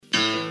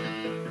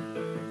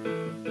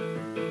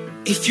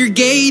If you're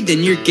gay,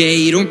 then you're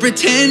gay. Don't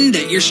pretend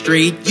that you're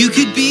straight. You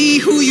could be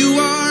who you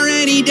are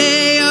any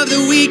day of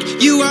the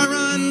week. You are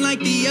unlike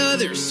the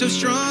others, so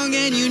strong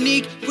and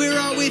unique. We're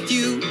all with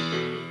you.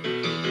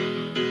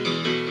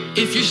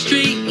 If you're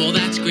straight, well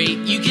that's great.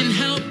 You can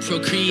help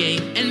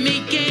procreate and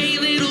make gay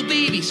little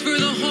babies for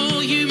the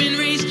whole human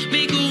race.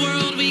 Make a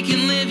world we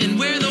can live in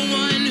where the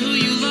one who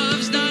you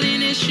love's not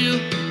an issue.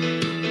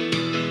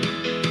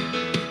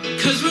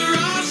 'Cause we're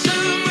all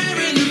somewhere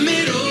in the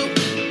middle.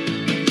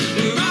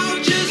 We're all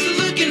just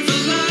looking for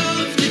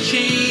love to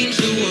change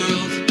the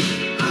world.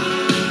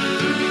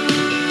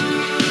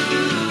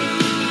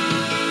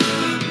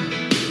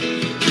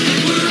 And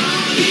we're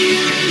all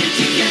here in it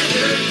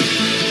together.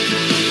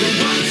 We're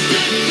one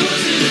step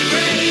closer to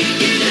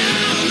breaking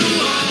down the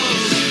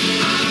walls.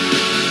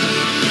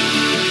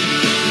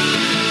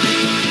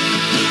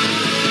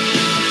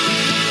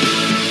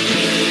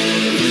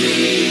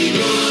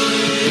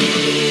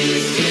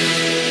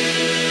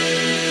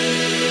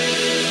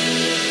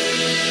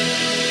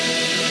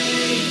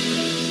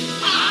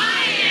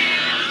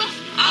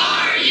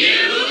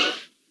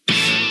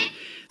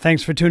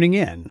 Thanks for tuning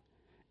in,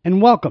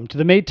 and welcome to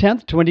the May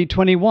 10th,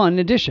 2021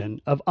 edition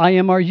of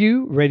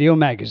IMRU Radio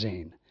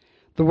Magazine,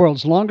 the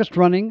world's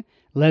longest-running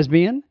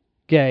lesbian,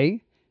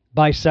 gay,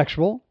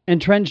 bisexual,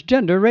 and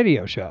transgender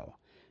radio show,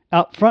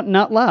 out front and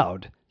out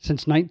loud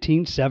since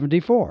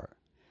 1974.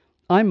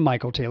 I'm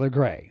Michael Taylor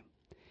Gray.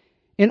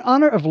 In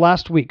honor of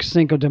last week's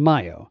Cinco de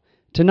Mayo,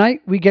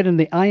 tonight we get in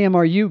the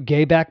IMRU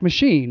Gayback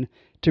Machine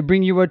to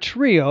bring you a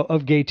trio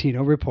of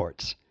Gaytino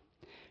reports.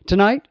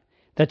 Tonight,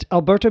 that's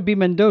Alberto B.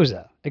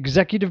 Mendoza,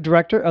 Executive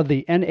Director of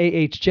the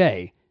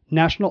NAHJ,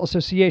 National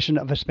Association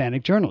of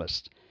Hispanic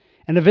Journalists,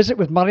 and a visit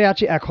with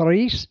Mariachi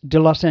Acorrallis de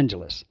Los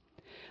Angeles,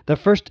 the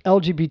first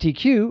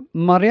LGBTQ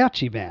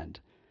mariachi band.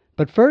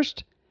 But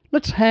first,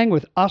 let's hang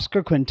with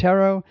Oscar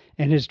Quintero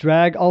and his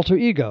drag alter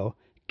ego,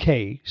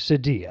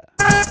 Quesadilla.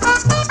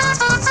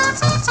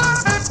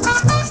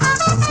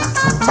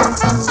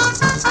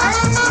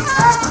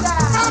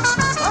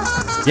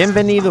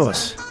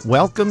 Bienvenidos.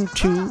 Welcome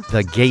to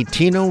the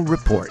Gaytino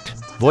Report.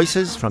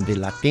 Voices from the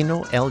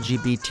Latino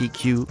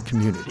LGBTQ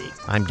community.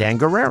 I'm Dan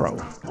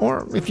Guerrero,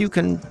 or if you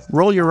can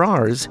roll your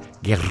R's,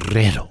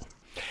 Guerrero.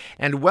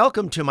 And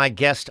welcome to my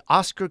guest,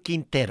 Oscar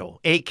Quintero,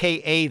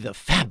 a.k.a. the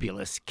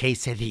fabulous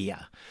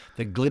Quesadilla,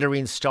 the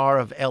glittering star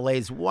of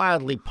LA's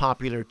wildly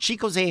popular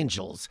Chico's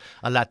Angels,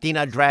 a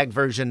Latina drag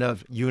version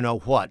of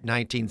you-know-what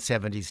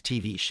 1970s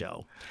TV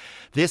show.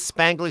 This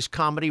Spanglish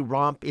comedy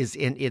romp is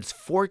in its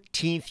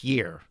 14th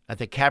year at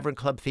the Cavern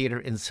Club Theater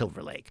in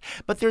Silver Lake.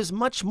 But there's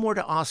much more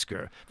to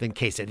Oscar than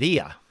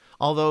Quesadilla,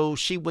 although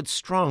she would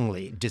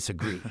strongly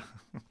disagree.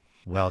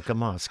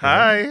 Welcome, Oscar.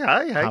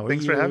 Hi. How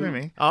Thanks for having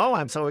me. Oh,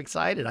 I'm so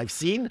excited. I've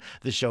seen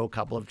the show a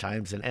couple of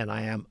times, and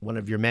I am one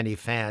of your many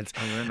fans.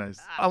 Oh, very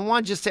nice. I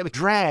want to just say,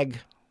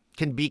 drag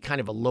can be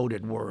kind of a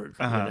loaded word,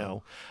 you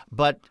know,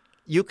 but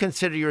you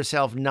consider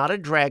yourself not a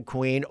drag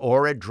queen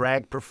or a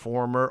drag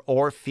performer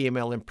or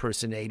female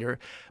impersonator,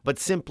 but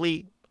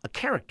simply a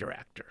character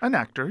actor. An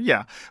actor,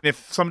 yeah.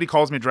 If somebody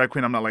calls me a drag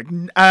queen, I'm not like,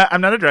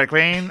 I'm not a drag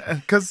queen,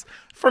 because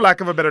for lack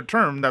of a better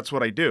term, that's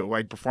what I do.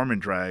 I perform in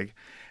drag.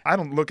 I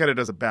don't look at it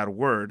as a bad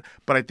word,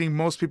 but I think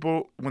most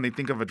people, when they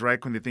think of a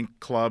drag queen, they think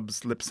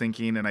clubs, lip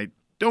syncing, and I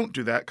don't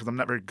do that because I'm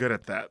not very good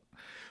at that.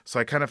 So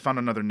I kind of found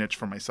another niche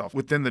for myself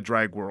within the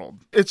drag world.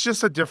 It's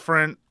just a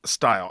different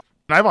style.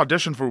 I've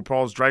auditioned for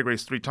RuPaul's Drag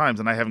Race 3 times,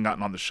 and I haven't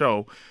gotten on the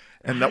show.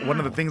 And that one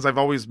of the things I've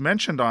always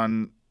mentioned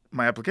on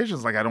my application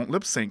is, like, I don't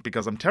lip sync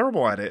because I'm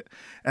terrible at it.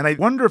 And I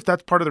wonder if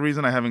that's part of the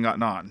reason I haven't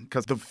gotten on.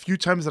 Because the few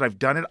times that I've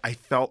done it, I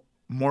felt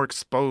more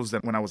exposed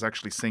than when I was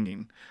actually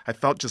singing. I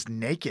felt just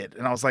naked.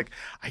 And I was like,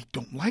 I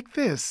don't like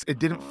this. It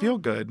didn't feel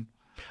good.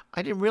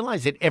 I didn't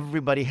realize that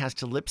everybody has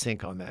to lip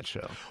sync on that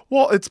show.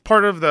 Well, it's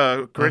part of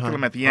the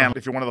curriculum at the end.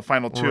 If you're one of the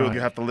final two,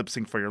 you have to lip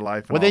sync for your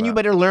life. Well, then you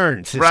better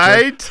learn, sister.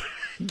 Right?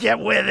 Get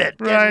with it.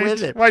 Right. Get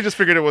with it. Well, I just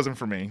figured it wasn't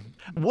for me.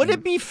 Would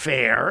it be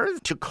fair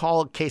to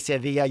call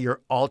Quesadilla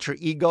your alter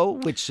ego,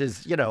 which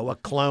is, you know, a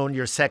clone,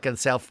 your second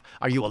self?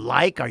 Are you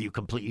alike? Are you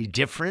completely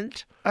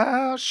different?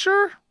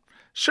 Sure.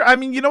 I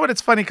mean, you know what? It's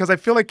funny because I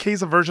feel like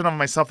Kay's a version of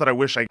myself that I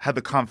wish I had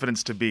the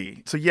confidence to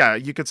be. So yeah,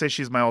 you could say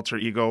she's my alter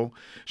ego.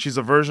 She's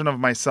a version of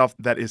myself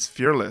that is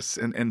fearless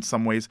in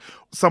some ways.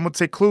 Some would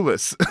say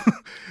clueless.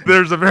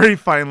 There's a very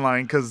fine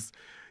line because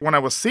when I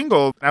was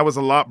single, I was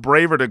a lot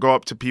braver to go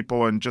up to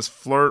people and just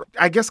flirt.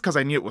 I guess because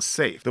I knew it was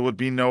safe. There would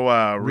be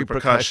no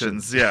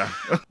repercussions. Yeah.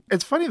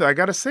 It's funny, though. I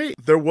got to say,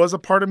 there was a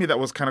part of me that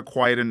was kind of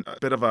quiet and a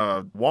bit of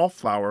a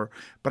wallflower.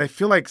 But I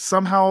feel like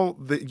somehow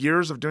the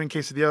years of doing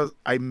Quesadilla,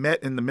 I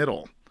met in the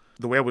middle.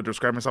 The way I would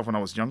describe myself when I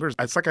was younger,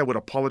 it's like I would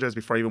apologize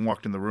before I even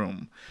walked in the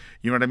room.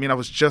 You know what I mean? I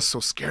was just so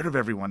scared of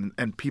everyone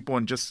and people,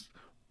 and just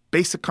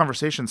basic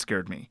conversation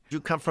scared me.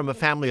 You come from a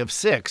family of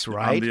 6,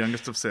 right? I'm the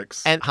youngest of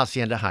 6. And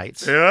Hacienda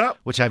Heights. Yeah.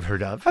 Which I've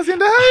heard of.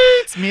 Hacienda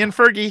Heights! Me and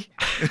Fergie.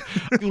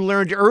 You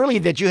learned early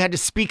that you had to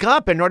speak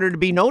up in order to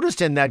be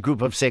noticed in that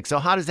group of 6. So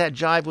how does that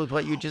jive with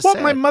what you just said?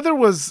 Well, my mother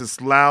was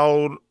this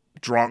loud,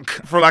 drunk,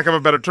 for lack of a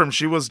better term.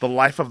 She was the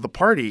life of the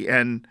party.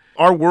 And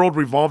our world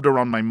revolved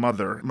around my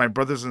mother. My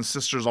brothers and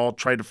sisters all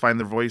tried to find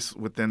their voice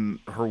within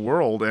her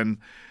world. And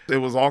it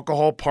was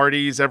alcohol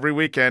parties every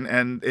weekend.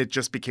 And it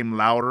just became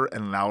louder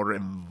and louder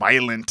and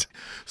violent.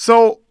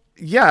 So,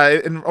 yeah,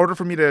 in order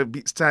for me to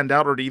stand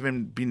out or to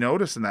even be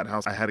noticed in that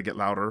house, I had to get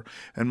louder.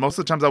 And most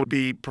of the times I would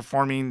be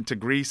performing to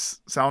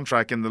Grease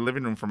soundtrack in the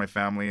living room for my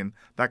family and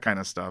that kind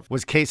of stuff.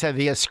 Was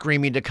Quesadilla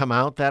screaming to come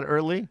out that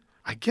early?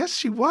 I guess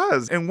she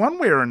was in one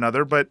way or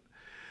another. But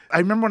I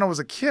remember when I was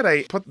a kid,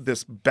 I put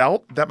this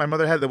belt that my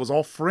mother had that was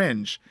all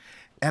fringe.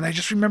 And I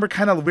just remember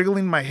kind of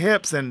wiggling my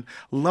hips and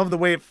loved the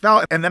way it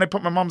felt. And then I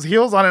put my mom's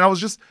heels on and I was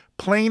just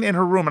playing in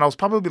her room. And I was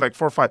probably like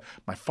 4 or 5.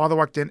 My father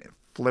walked in,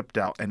 flipped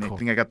out, and I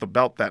think I got the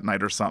belt that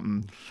night or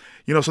something.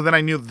 So then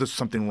I knew there's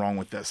something wrong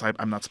with this.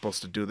 I'm not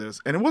supposed to do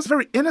this. And it was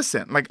very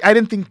innocent. Like, I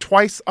didn't think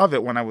twice of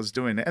it when I was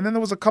doing it. And then there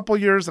was a couple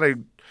years that I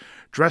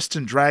dressed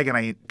in drag, and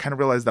I kind of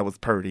realized that was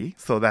purdy,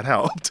 so that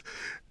helped.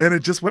 And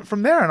it just went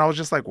from there, and I was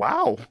just like,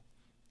 wow,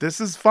 this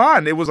is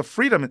fun. It was a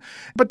freedom.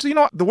 But,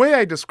 the way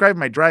I describe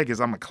my drag is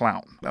I'm a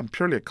clown. I'm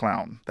purely a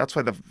clown. That's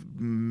why the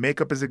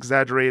makeup is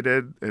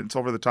exaggerated. It's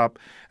over the top.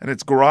 And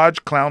it's garage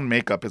clown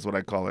makeup is what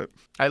I call it.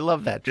 I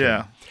love that, Jim.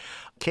 Yeah.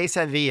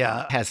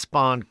 Quesadilla has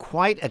spawned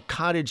quite a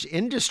cottage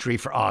industry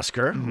for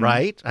Oscar,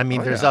 right? I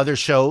mean, there's other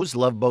shows,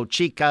 Love Boat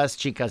Chicas,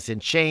 Chicas in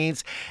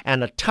Chains,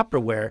 and a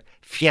Tupperware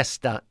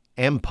Fiesta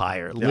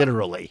empire,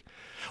 literally.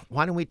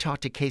 Why don't we talk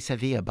to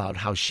Quesadilla about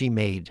how she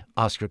made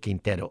Oscar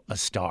Quintero a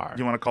star?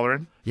 You want to call her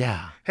in?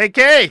 Yeah. Hey,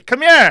 Kay,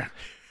 come here.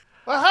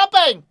 What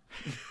happened?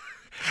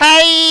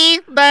 Hi,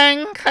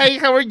 Dang. Hi,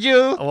 how are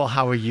you? Well,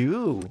 how are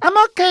you? I'm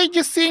okay,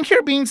 just sitting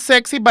here being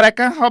sexy, but I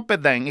can't help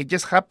it, Dang. It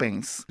just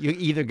happens. You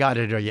either got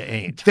it or you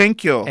ain't.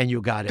 Thank you. And you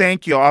got it.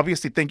 Thank you.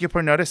 Obviously, thank you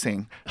for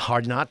noticing.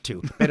 Hard not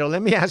to. Pero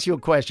let me ask you a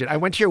question. I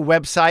went to your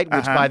website,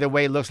 which, by the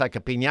way, looks like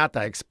a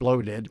piñata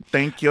exploded.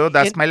 Thank you.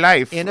 That's my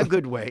life. In a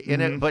good way.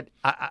 But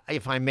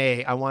if I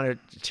may, I want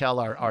to tell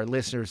our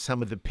listeners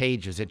some of the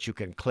pages that you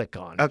can click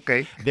on.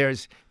 Okay.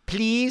 There's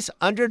Please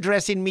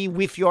Underdressing Me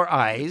With Your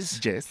Eyes.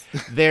 Yes.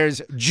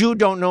 There's You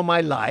Don't Know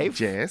My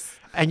Life. Yes.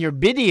 And your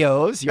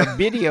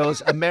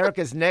videos,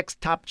 America's Next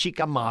Top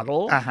Chica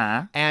Model,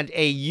 and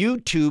a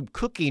YouTube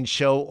cooking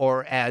show,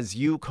 or as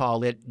you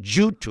call it,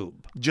 YouTube.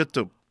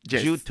 YouTube.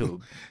 Yes.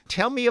 YouTube.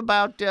 Tell me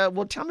about,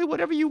 tell me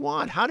whatever you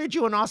want. How did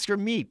you and Oscar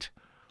meet?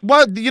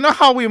 Well, you know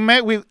how we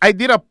met? I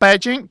did a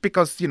pageant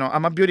because,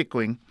 I'm a beauty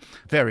queen.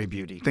 Very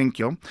beauty. Thank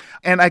you.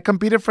 And I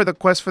competed for the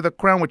Quest for the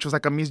Crown, which was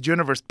like a Miss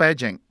Universe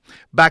pageant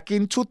back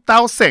in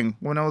 2000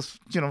 when I was,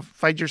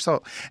 5 years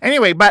old.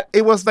 Anyway, but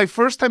it was my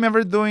first time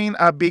ever doing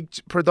a big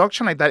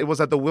production like that. It was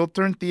at the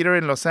Wiltern Theater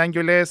in Los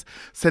Angeles,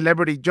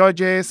 celebrity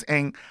judges,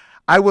 and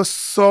I was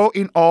so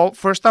in awe.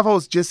 First off, I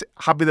was just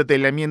happy that they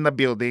let me in the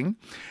building.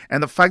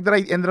 And the fact that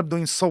I ended up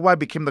doing so well, I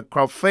became the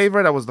crowd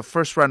favorite. I was the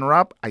first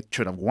runner-up. I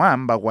should have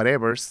won, but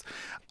whatever's.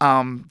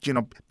 They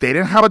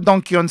didn't have a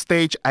donkey on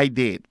stage. I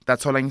did.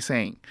 That's all I'm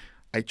saying.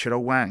 I should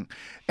have won.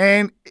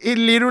 And it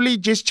literally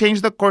just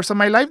changed the course of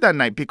my life that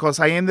night because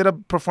I ended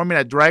up performing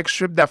a drag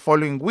strip that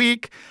following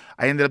week.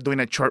 I ended up doing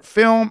a short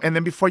film. And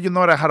then before you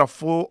know it, I had a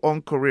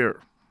full-on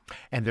career.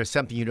 And there's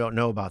something you don't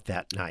know about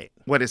that night.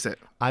 What is it?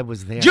 I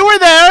was there. You were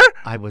there?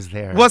 I was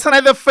there. Wasn't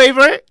I the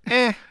favorite?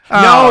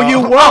 No,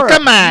 you were. Oh,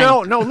 come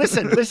on. No,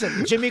 listen.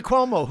 Jimmy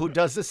Cuomo, who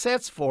does the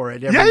sets for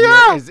it every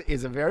year,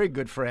 is a very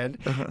good friend.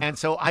 And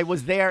so I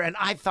was there, and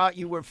I thought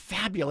you were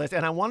fabulous.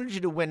 And I wanted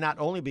you to win not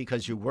only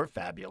because you were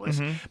fabulous,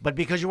 but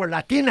because you were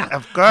Latina.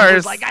 Of course. I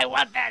was like, I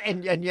want that.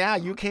 And yeah,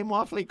 you came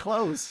awfully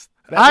close.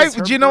 But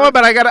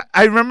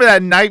I remember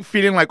that night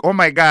feeling like, oh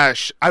my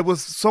gosh, I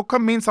was so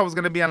convinced I was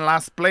going to be in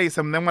last place.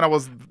 And then when I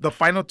was the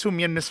final two,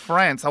 me and Miss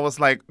France, I was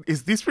like,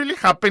 is this really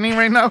happening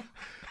right now?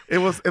 It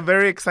was a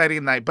very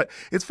exciting night. But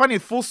it's funny,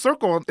 full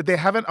circle, they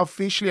haven't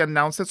officially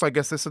announced it. So I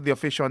guess this is the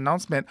official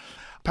announcement.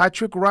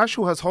 Patrick Rush,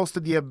 who has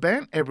hosted the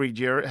event every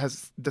year,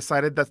 has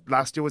decided that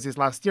last year was his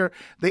last year.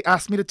 They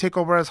asked me to take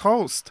over as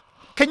host.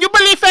 Can you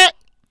believe it?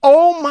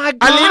 Oh my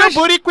gosh. A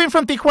little booty queen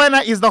from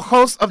Tijuana is the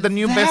host of the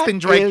new Best in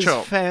Drag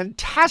show.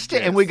 Fantastic.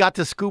 Yes. And we got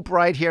the scoop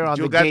right here on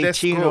the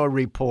Gaytino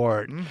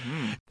Report.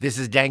 This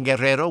is Dan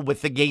Guerrero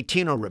with the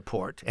Gaytino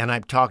Report. And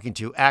I'm talking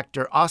to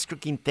actor Oscar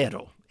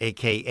Quintero,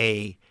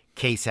 a.k.a.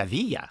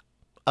 Quesadilla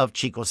of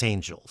Chico's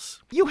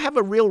Angels. You have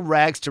a real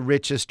rags to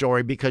riches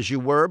story because you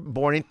were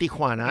born in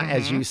Tijuana,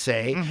 as you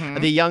say,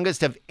 the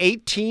youngest of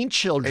 18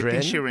 children.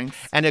 18 shearings.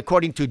 And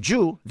according to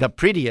Ju, the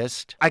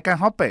prettiest. I can't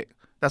help it.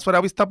 That's what I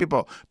always tell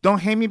people. Don't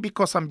hate me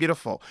because I'm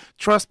beautiful.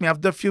 Trust me,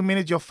 after a few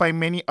minutes, you'll find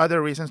many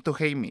other reasons to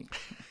hate me.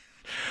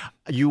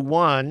 You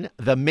won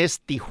the Miss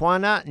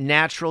Tijuana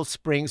Natural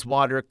Springs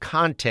Water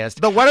Contest.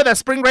 The water that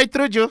spring right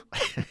through you.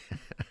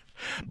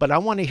 But I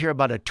want to hear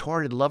about a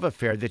torrid love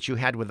affair that you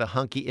had with a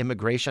hunky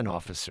immigration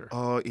officer.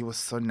 Oh, it was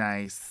so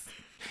nice.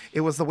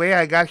 It was the way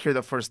I got here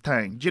the first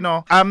time.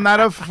 I'm not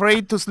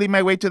afraid to sleep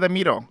my way to the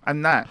middle.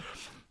 I'm not.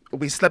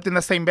 We slept in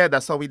the same bed.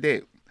 That's all we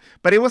did.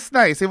 But it was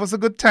nice. It was a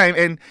good time.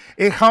 And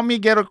it helped me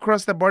get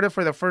across the border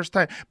for the first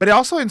time. But it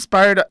also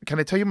inspired, can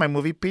I tell you my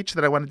movie pitch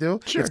that I want to do?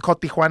 Sure. It's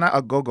called Tijuana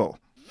A Go-Go.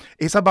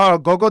 It's about a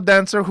go-go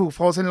dancer who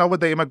falls in love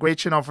with the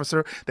immigration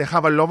officer. They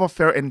have a love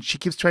affair, and she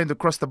keeps trying to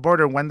cross the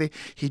border. One day,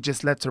 he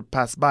just lets her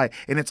pass by.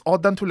 And it's all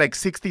done to like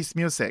 60s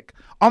music.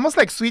 Almost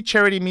like Sweet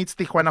Charity meets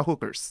Tijuana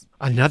Hookers.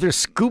 Another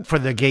scoop for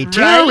the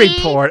Gaytino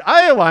Report.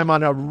 Oh, I'm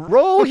on a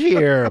roll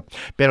here.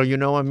 Pero you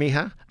know what,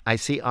 mija? I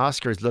see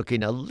Oscar's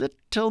looking a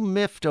little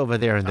miffed over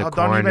there in the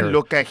corner. Don't even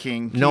look at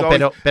him. No,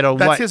 pero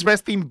that's what? his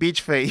resting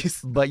beach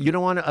face. But you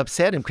don't want to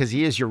upset him because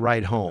he is your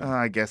ride home.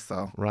 I guess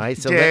so. Right?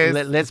 So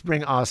Yes. let's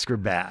bring Oscar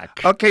back.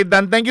 Okay,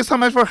 Dan, thank you so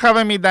much for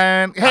having me,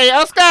 Dan. Hey,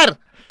 Oscar,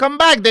 come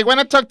back. They want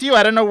to talk to you.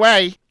 I don't know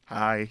why.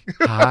 Hi.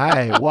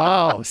 Hi.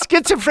 Wow.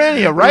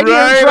 Schizophrenia right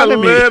here in front of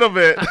me. a little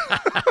bit.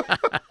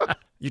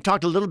 You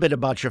talked a little bit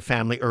about your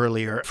family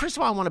earlier. First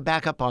of all, I want to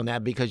back up on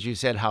that because you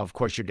said how, of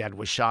course, your dad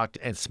was shocked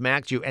and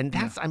smacked you. And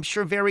that's, I'm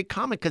sure, very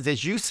common because,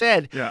 as you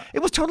said, it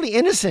was totally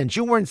innocent.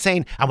 You weren't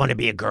saying, I want to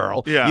be a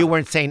girl. Yeah. You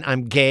weren't saying,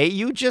 I'm gay.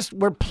 You just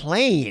were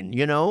playing,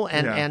 you know?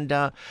 And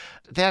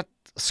that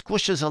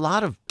squishes a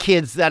lot of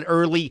kids that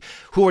early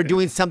who are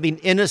doing something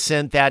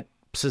innocent that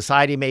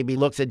society maybe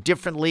looks at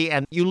differently,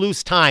 and you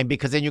lose time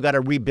because then you got to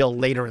rebuild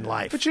later in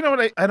life. But you know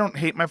what? I don't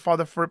hate my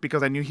father for it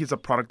because I knew he's a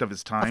product of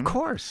his time. Of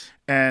course.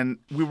 And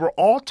we were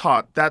all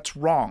taught that's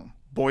wrong.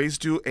 Boys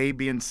do A,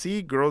 B, and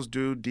C. Girls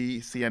do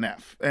D, C, and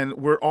F. And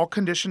we're all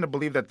conditioned to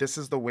believe that this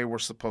is the way we're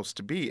supposed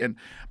to be. And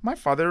my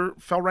father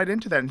fell right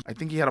into that. I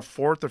think he had a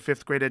 4th or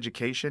 5th grade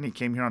education. He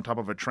came here on top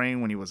of a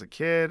train when he was a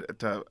kid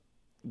to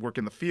work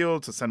in the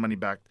fields, to send money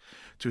back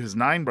to his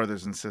 9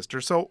 brothers and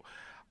sisters. So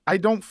I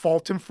don't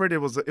fault him for it. It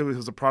was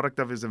a product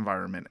of his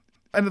environment.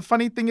 And the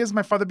funny thing is,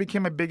 my father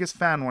became my biggest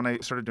fan when I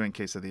started doing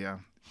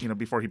Quesadilla,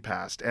 before he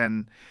passed.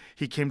 And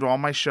he came to all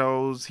my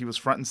shows. He was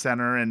front and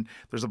center. And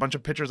there's a bunch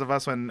of pictures of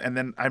us. And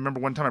then I remember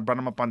one time I brought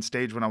him up on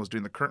stage when I was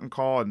doing the curtain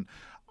call, and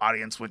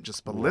audience went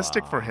just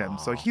ballistic for him.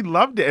 So he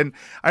loved it. And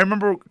I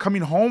remember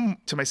coming home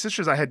to my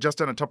sisters. I had just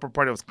done a Tupper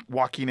party. I was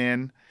walking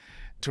in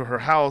to her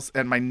house,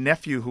 and my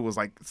nephew, who was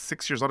like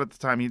 6 years old at the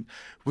time, he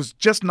was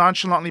just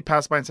nonchalantly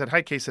passed by and said,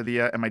 "Hi,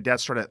 Quesadilla," and my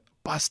dad started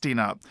busting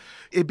up.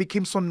 It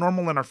became so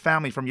normal in our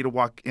family for me to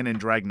walk in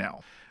drag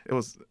now. It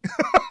was...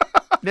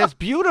 That's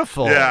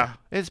beautiful. Yeah.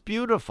 It's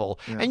beautiful.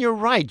 Yeah. And you're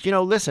right.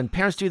 Listen,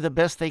 parents do the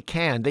best they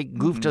can. They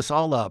goofed us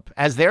all up,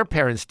 as their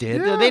parents did.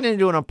 Yeah. They didn't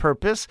do it on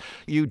purpose.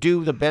 You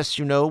do the best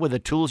you know with the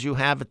tools you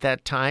have at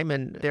that time,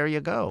 and there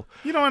you go.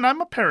 And I'm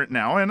a parent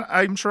now, and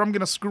I'm sure I'm going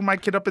to screw my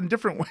kid up in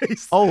different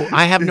ways. Oh,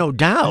 I have no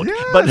doubt.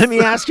 Yes. But let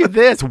me ask you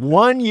this.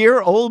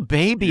 1-year-old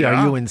baby,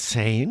 Are you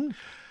insane?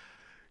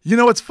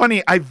 It's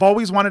funny. I've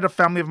always wanted a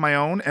family of my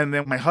own. And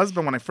then my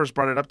husband, when I first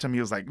brought it up to him, he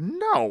was like,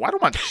 "No, I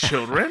don't want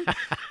children."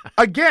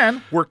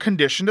 Again, we're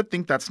conditioned to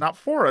think that's not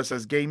for us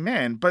as gay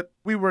men. But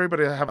we were able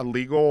to have a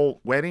legal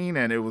wedding,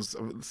 and it was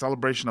a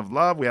celebration of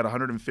love. We had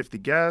 150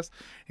 guests,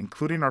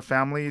 including our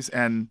families.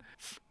 And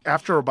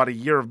after about a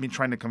year of me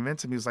trying to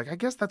convince him, he was like, "I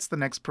guess that's the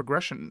next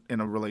progression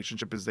in a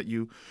relationship, is that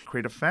you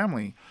create a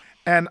family."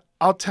 And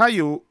I'll tell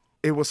you,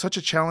 it was such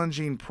a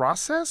challenging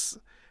process.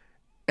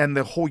 And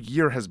the whole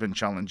year has been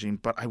challenging,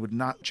 but I would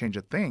not change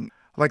a thing.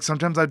 Like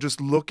sometimes I just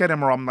look at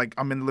him, or I'm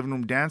in the living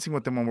room dancing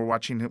with him when we're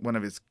watching one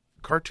of his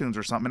cartoons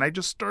or something, and I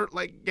just start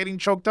like getting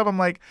choked up. I'm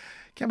like,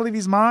 can't believe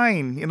he's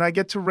mine. I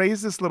get to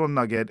raise this little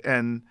nugget.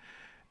 And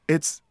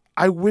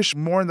I wish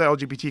more in the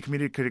LGBT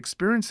community could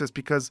experience this,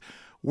 because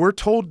we're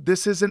told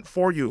this isn't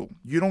for you.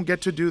 You don't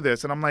get to do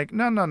this. And I'm like,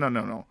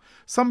 no.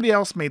 Somebody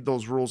else made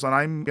those rules, and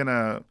I'm going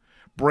to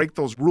break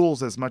those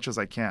rules as much as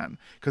I can,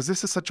 because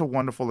this is such a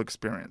wonderful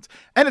experience.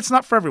 And it's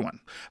not for everyone.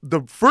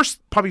 The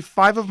first probably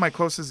 5 of my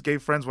closest gay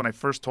friends, when I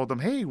first told them,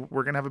 "Hey,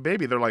 we're going to have a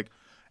baby," they're like,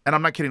 and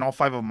I'm not kidding, all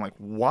 5 of them like,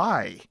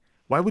 "Why?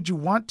 Why would you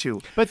want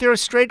to?" But there are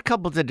straight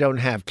couples that don't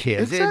have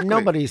kids. Exactly.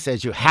 Nobody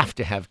says you have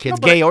to have kids,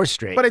 gay or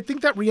straight. But I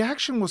think that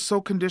reaction was so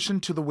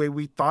conditioned to the way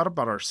we thought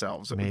about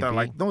ourselves. Maybe. They're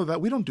like, "No,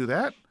 we don't do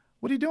that.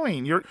 What are you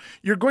doing?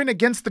 You're going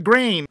against the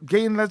grain.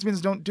 Gay and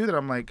lesbians don't do that."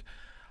 I'm like,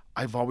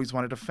 I've always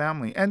wanted a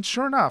family. And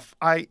sure enough,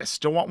 I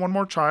still want one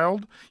more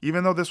child,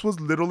 even though this was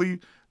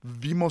literally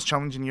the most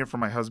challenging year for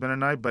my husband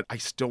and I, but I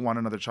still want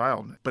another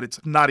child. But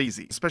it's not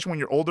easy, especially when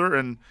you're older,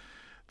 and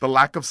the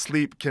lack of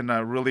sleep can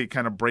really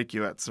kind of break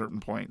you at certain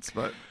points.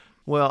 But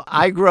Well,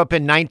 I grew up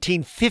in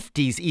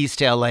 1950s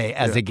East LA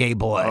as a gay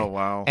boy. Oh,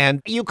 wow.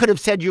 And you could have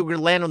said you were going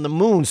to land on the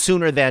moon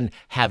sooner than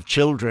have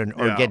children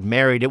or get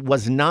married. It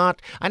was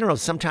not, I don't know,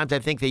 sometimes I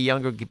think the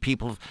younger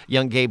people,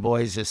 young gay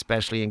boys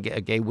especially,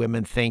 and gay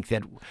women think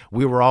that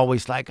we were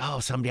always like, oh,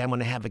 someday I'm going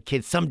to have a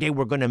kid. Someday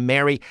we're going to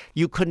marry.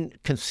 You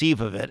couldn't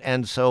conceive of it.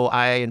 And so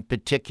I, in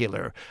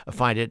particular,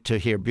 find it to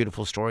hear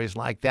beautiful stories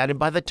like that. And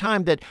by the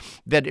time that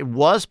it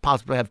was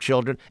possible to have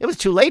children, it was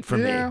too late for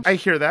me. I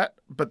hear that.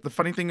 But the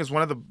funny thing is,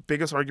 one of the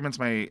biggest arguments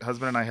my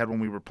husband and I had when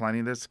we were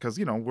planning this, because,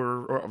 you know,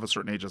 we're of a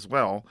certain age as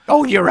well.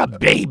 Oh, you're a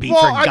baby, well,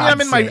 for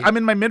God's sake. I'm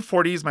in my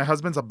mid-40s. My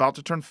husband's about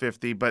to turn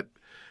 50, but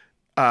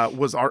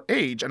was our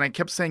age. And I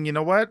kept saying, you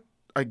know what?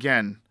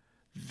 Again,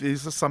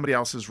 these are somebody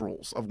else's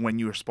rules of when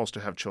you are supposed to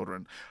have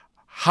children.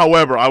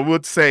 However, I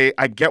would say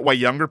I get why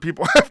younger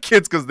people have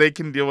kids because they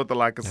can deal with the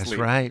lack of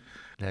sleep.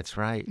 That's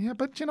right. Yeah,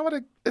 but you know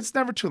what? It's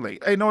never too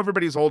late. I know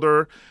everybody's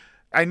older.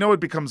 I know it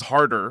becomes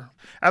harder.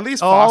 At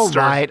least foster.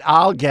 All right,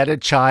 I'll get a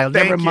child.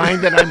 Thank Never you.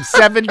 mind that I'm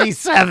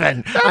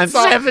 77. I'm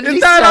 77. Is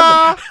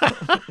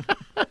that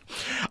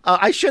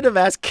I should have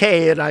asked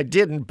Kay, and I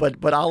didn't,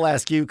 but I'll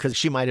ask you because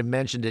she might have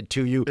mentioned it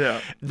to you.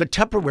 Yeah. The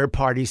Tupperware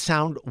parties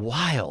sound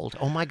wild.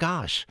 Oh, my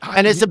gosh.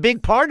 And it's a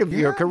big part of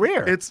your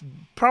career. It's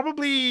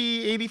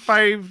probably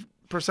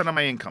 85% of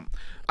my income.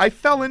 I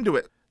fell into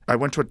it. I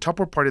went to a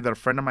Tupperware party that a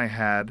friend of mine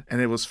had,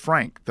 and it was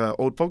Frank, the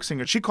old folk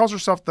singer. She calls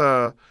herself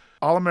the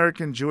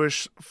all-American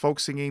Jewish folk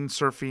singing,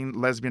 surfing,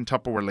 lesbian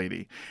Tupperware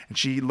lady. And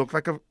she looked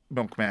like a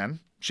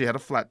milkman. She had a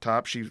flat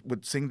top. She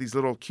would sing these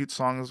little cute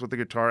songs with the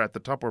guitar at the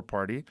Tupperware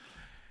party.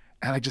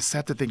 And I just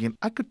sat there thinking,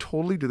 I could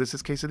totally do this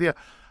as Quesadilla.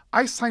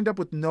 I signed up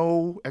with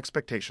no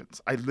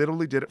expectations. I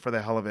literally did it for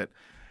the hell of it.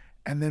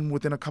 And then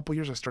within a couple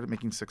years, I started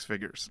making six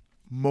figures.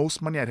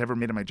 Most money I'd ever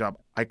made in my job.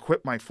 I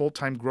quit my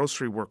full-time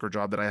grocery worker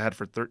job that I had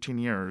for 13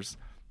 years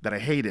that I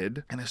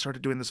hated, and I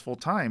started doing this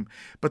full-time.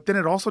 But then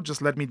it also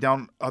just led me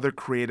down other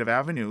creative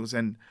avenues,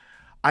 and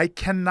I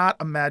cannot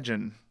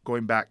imagine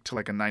going back to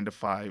like a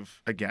 9-to-5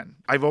 again.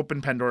 I've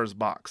opened Pandora's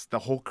box. The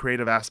whole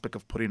creative aspect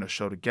of putting a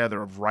show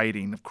together, of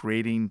writing, of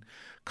creating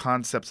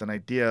concepts and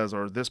ideas,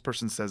 or this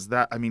person says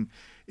that. I mean,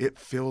 it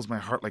fills my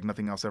heart like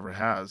nothing else ever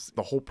has.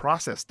 The whole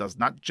process does,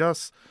 not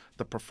just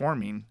the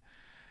performing.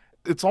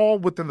 It's all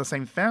within the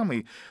same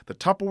family. The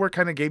Tupperware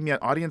kind of gave me an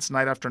audience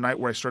night after night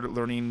where I started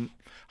learning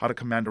how to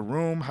command a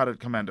room, how to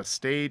command a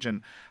stage,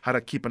 and how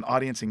to keep an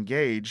audience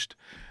engaged.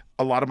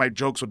 A lot of my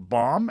jokes would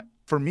bomb.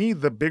 For me,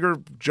 the bigger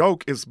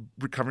joke is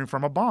recovering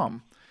from a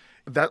bomb.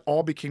 That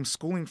all became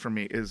schooling for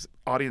me, is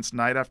audience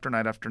night after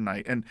night after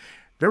night. And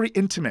very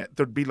intimate.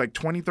 There'd be like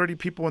 20, 30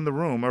 people in the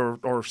room,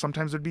 or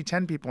sometimes there'd be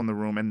 10 people in the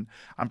room. And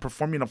I'm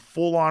performing a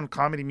full-on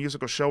comedy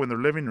musical show in their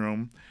living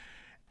room.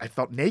 I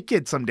felt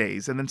naked some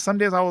days. And then some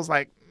days I was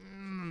like,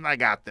 I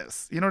got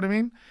this. You know what I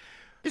mean?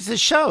 It's a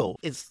show.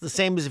 It's the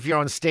same as if you're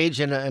on stage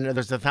and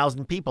there's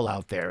 1,000 people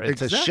out there.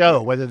 It's Exactly. a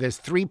show, whether there's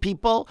 3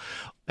 people,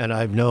 and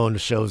I've known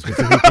shows with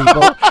 3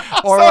 people,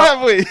 or, So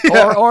have we.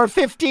 Yeah. or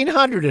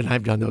 1,500, and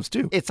I've done those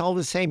too. It's all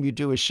the same. You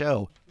do a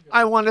show.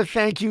 I want to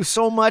thank you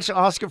so much,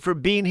 Oscar, for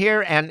being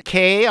here. And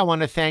Kay, I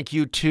want to thank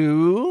you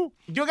too.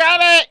 You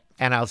got it.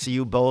 And I'll see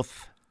you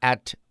both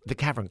at the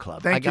Cavern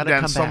Club. Thank you, gotta Dan,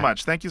 come so back.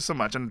 much. Thank you so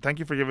much. And thank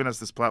you for giving us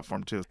this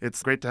platform, too.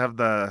 It's great to have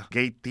the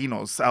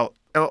Gatinos out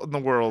in the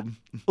world.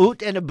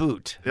 Oot and a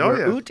boot. Oh, We're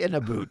yeah. Oot and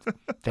a boot.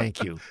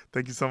 Thank you.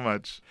 Thank you so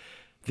much.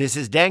 This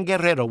is Dan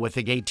Guerrero with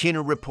the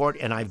Gatino Report,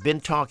 and I've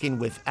been talking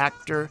with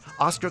actor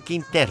Oscar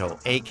Quintero,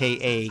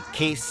 a.k.a.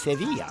 Kay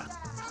Sevilla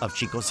of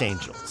Chico's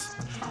Angels.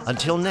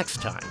 Until next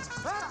time,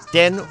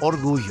 ten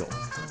orgullo.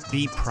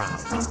 Be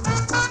proud.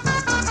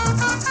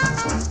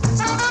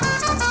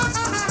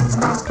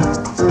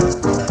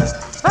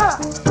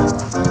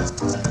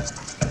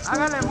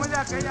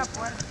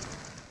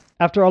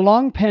 After a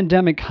long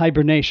pandemic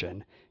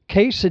hibernation,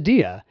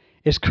 Quesadilla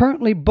is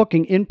currently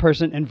booking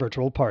in-person and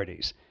virtual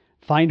parties.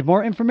 Find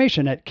more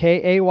information at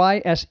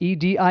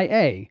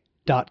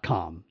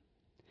kaysedia.com.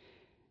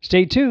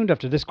 Stay tuned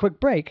after this quick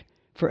break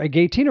for a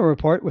Gatino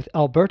Report with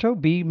Alberto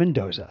B.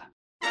 Mendoza.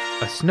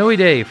 A snowy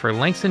day for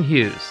Langston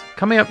Hughes,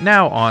 coming up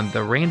now on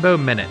The Rainbow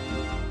Minute.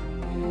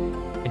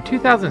 In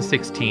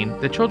 2016,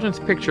 the children's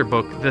picture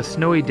book The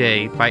Snowy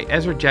Day by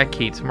Ezra Jack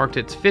Keats marked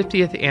its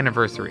 50th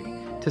anniversary.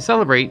 To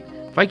celebrate,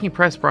 Viking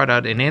Press brought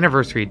out an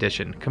anniversary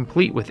edition,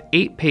 complete with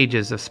 8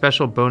 pages of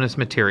special bonus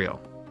material.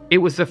 It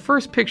was the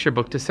first picture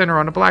book to center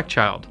on a black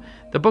child.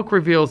 The book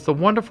reveals the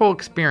wonderful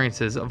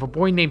experiences of a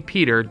boy named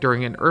Peter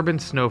during an urban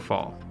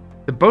snowfall.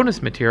 The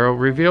bonus material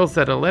reveals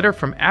that a letter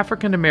from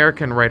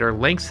African-American writer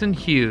Langston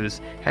Hughes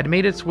had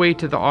made its way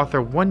to the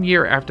author 1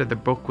 year after the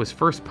book was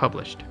first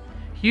published.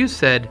 Hughes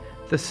said,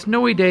 "The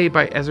Snowy Day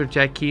by Ezra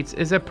Jack Keats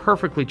is a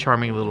perfectly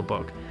charming little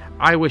book.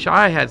 I wish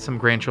I had some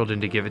grandchildren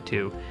to give it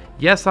to.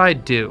 Yes, I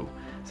do.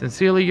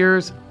 Sincerely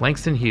yours,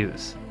 Langston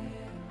Hughes."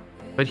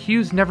 But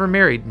Hughes never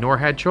married nor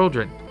had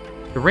children.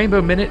 The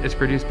Rainbow Minute is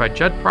produced by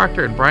Judd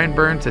Proctor and Brian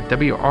Burns at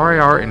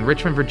WRIR in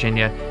Richmond,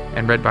 Virginia,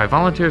 and read by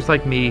volunteers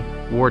like me,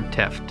 Ward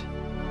Teft.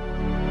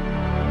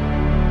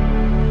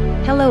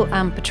 Hello,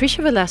 I'm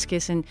Patricia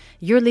Velasquez, and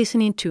you're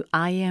listening to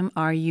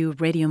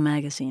IMRU Radio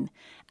Magazine,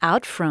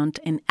 out front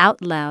and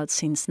out loud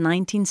since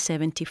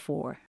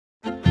 1974.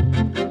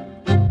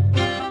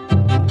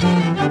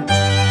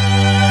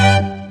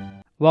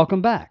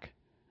 Welcome back.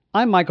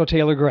 I'm Michael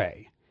Taylor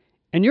Gray,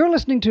 and you're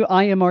listening to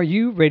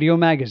IMRU Radio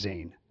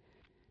Magazine.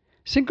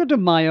 Cinco de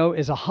Mayo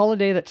is a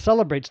holiday that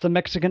celebrates the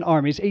Mexican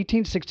Army's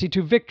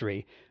 1862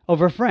 victory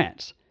over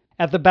France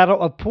at the Battle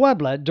of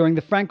Puebla during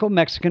the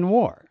Franco-Mexican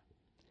War.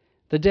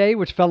 The day,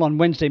 which fell on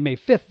Wednesday, May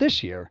 5th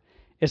this year,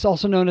 is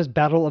also known as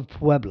Battle of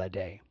Puebla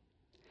Day.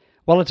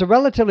 While it's a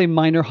relatively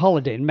minor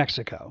holiday in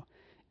Mexico,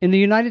 in the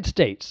United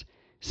States,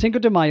 Cinco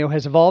de Mayo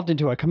has evolved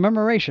into a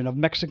commemoration of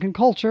Mexican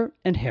culture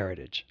and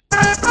heritage.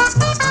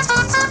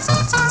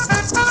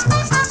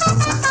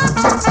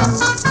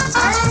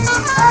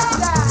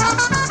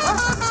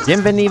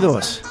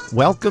 Bienvenidos.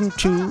 Welcome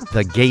to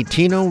the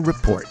Gaytino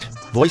Report.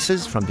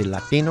 Voices from the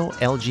Latino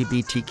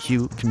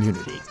LGBTQ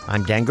community.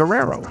 I'm Dan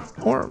Guerrero,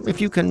 or if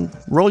you can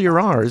roll your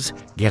R's,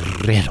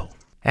 Guerrero.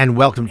 And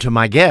welcome to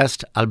my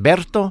guest,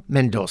 Alberto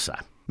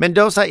Mendoza.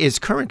 Mendoza is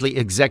currently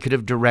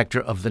executive director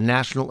of the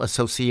National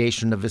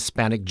Association of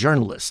Hispanic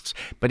Journalists,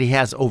 but he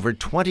has over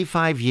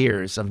 25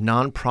 years of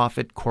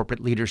nonprofit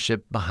corporate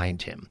leadership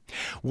behind him,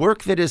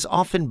 work that is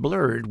often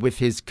blurred with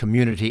his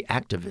community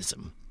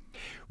activism.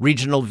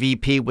 Regional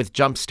VP with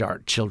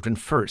Jumpstart Children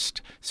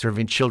First,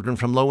 serving children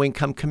from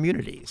low-income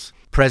communities.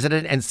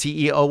 President and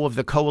CEO of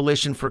the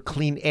Coalition for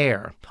Clean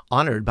Air,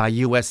 honored by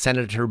U.S.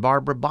 Senator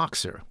Barbara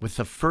Boxer with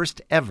the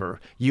first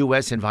ever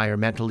U.S.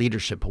 Environmental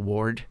Leadership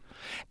Award.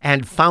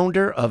 And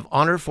founder of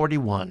Honor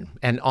 41,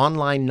 an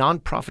online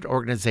nonprofit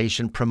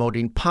organization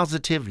promoting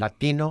positive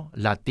Latino,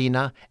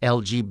 Latina,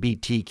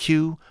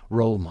 LGBTQ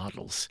role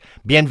models.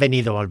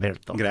 Bienvenido,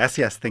 Alberto.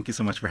 Gracias. Thank you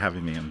so much for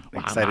having me. I'm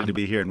excited to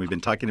be here, and we've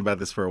been talking about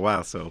this for a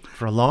while.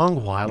 For a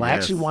long while. Yes. I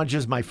actually wanted you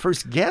as my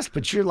first guest,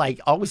 but you're like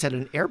always at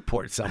an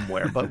airport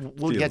somewhere, but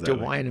we'll get to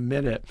why in a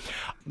minute.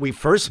 We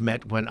first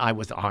met when I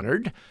was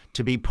honored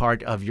to be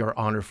part of your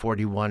Honor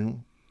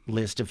 41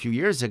 list a few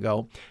years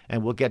ago,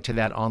 and we'll get to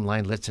that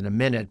online list in a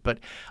minute. But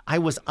I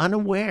was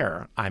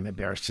unaware, I'm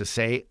embarrassed to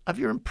say, of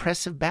your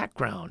impressive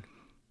background,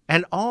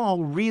 and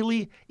all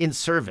really in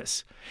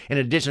service. In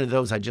addition to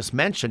those I just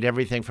mentioned,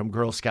 everything from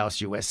Girl Scouts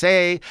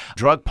USA,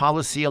 Drug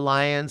Policy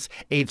Alliance,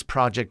 AIDS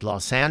Project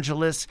Los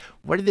Angeles.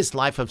 Where did this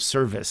life of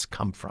service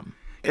come from?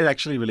 It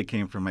actually really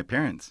came from my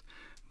parents.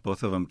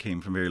 Both of them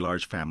came from very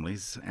large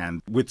families,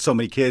 and with so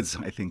many kids,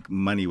 I think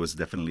money was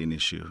definitely an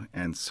issue.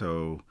 And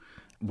so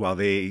while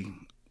they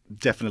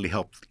definitely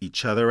helped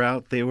each other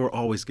out, they were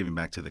always giving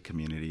back to the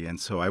community. And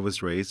so I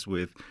was raised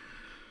with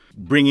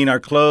bringing our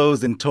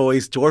clothes and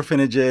toys to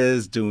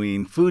orphanages,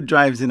 doing food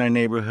drives in our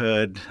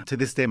neighborhood. To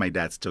this day, my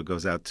dad still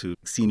goes out to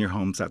senior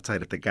homes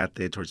outside of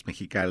Tecate towards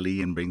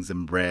Mexicali and brings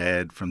them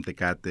bread from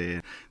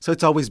Tecate. So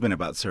it's always been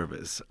about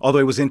service. Although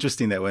it was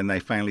interesting that when I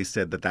finally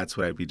said that that's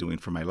what I'd be doing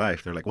for my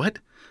life, they're like, what?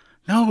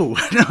 No,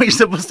 you're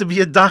supposed to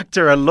be a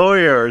doctor, a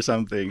lawyer, or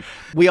something.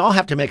 We all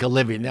have to make a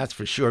living, that's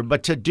for sure.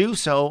 But to do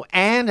so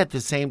and at the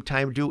same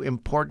time do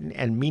important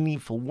and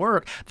meaningful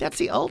work, that's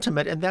the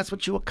ultimate, and that's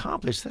what you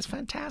accomplished. That's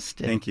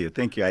fantastic. Thank you.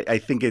 I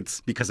think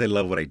it's because I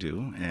love what I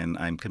do, and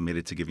I'm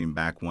committed to giving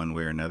back one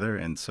way or another.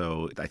 And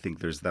so I think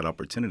there's that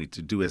opportunity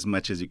to do as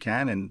much as you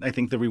can, and I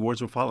think the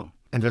rewards will follow.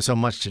 And there's so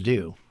much to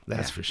do,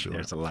 that's for sure.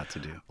 There's a lot to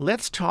do.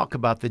 Let's talk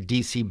about the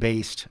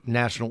D.C.-based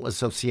National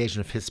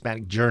Association of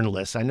Hispanic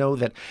Journalists. I know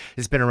that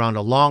it's been around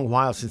a long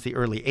while, since the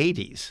early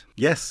 80s.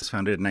 Yes,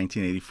 founded in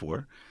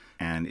 1984.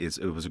 And it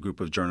was a group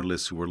of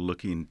journalists who were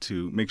looking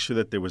to make sure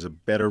that there was a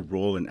better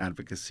role in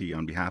advocacy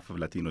on behalf of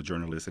Latino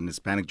journalists and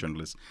Hispanic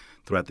journalists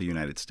throughout the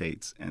United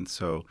States. And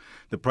so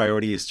the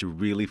priority is to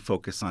really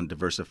focus on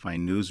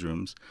diversifying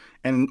newsrooms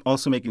and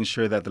also making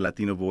sure that the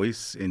Latino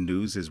voice in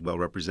news is well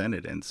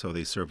represented. And so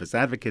they serve as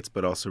advocates,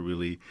 but also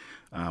really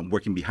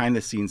working behind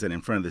the scenes and in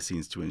front of the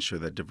scenes to ensure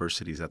that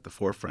diversity is at the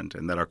forefront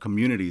and that our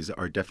communities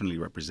are definitely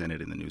represented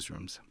in the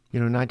newsrooms.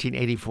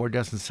 1984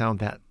 doesn't sound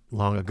that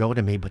long ago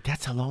to me, but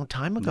that's a long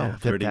time ago.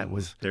 Yeah, that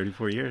was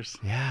 34 years.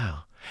 Yeah.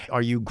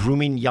 Are you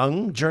grooming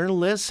young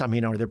journalists? I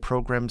mean, are there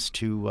programs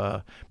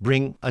to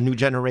bring a new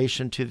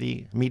generation to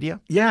the media?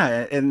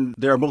 Yeah, and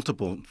there are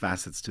multiple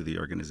facets to the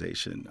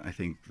organization. I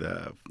think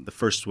the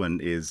first one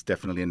is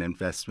definitely an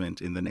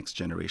investment in the next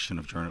generation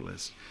of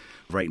journalists.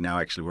 Right now,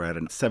 actually, we're at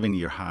a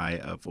 7-year high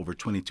of over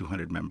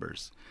 2,200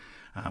 members.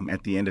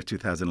 At the end of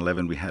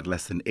 2011, we had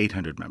less than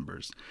 800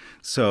 members.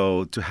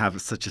 So to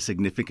have such a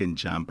significant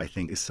jump, I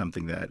think, is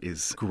something that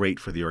is great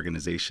for the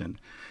organization.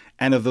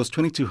 And of those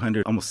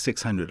 2,200, almost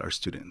 600 are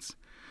students.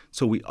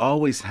 So we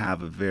always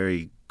have a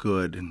very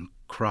good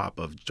crop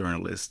of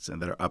journalists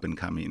that are up and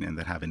coming and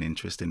that have an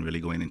interest in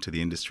really going into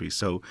the industry.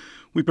 So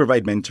we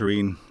provide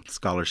mentoring,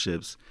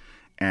 scholarships,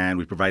 and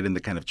we provide them the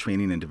kind of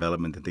training and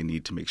development that they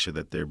need to make sure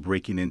that they're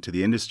breaking into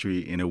the industry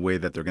in a way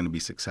that they're going to be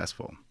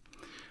successful.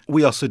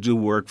 We also do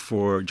work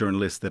for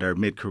journalists that are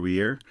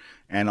mid-career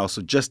and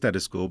also just out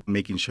of school,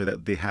 making sure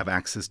that they have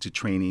access to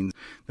training,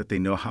 that they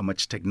know how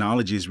much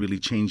technology is really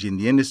changing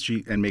the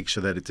industry and make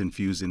sure that it's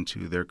infused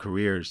into their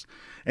careers.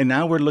 And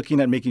now we're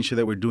looking at making sure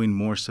that we're doing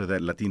more so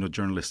that Latino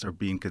journalists are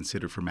being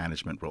considered for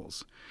management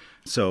roles.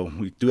 So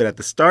we do it at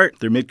the start,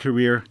 their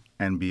mid-career,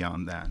 and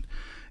beyond that.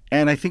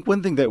 And I think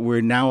one thing that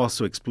we're now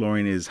also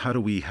exploring is how do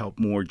we help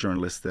more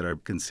journalists that are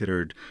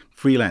considered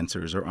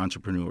freelancers or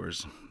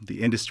entrepreneurs.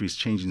 The industry is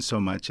changing so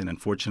much, and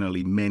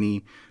unfortunately,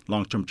 many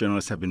long-term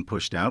journalists have been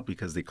pushed out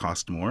because they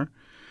cost more.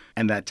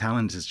 And that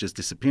talent is just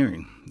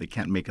disappearing. They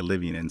can't make a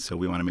living. And so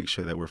we want to make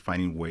sure that we're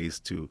finding ways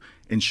to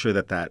ensure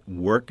that that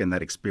work and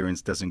that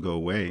experience doesn't go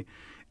away.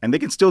 And they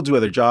can still do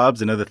other jobs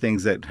and other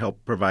things that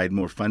help provide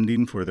more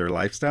funding for their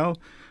lifestyle,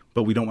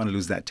 But we don't want to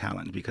lose that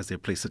talent because they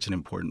play such an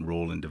important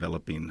role in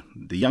developing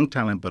the young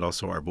talent, but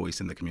also our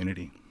voice in the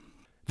community.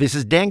 This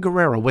is Dan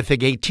Guerrero with the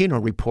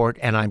Gaytino Report,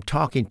 and I'm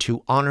talking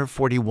to Honor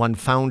 41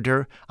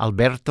 founder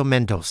Alberto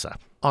Mendoza.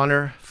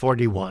 Honor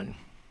 41.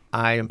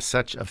 I am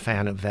such a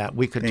fan of that.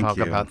 We could talk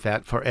about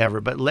that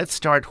forever. But let's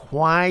start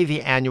why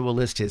the annual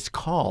list is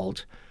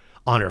called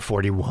Honor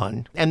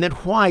 41, and then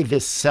why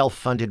this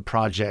self-funded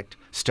project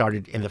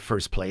started in the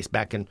first place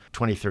back in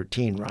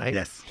 2013, right?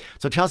 Yes.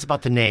 So tell us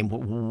about the name.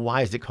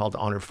 Why is it called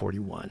Honor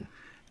 41?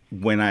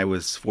 When I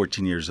was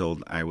 14 years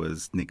old, I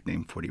was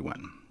nicknamed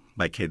 41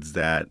 by kids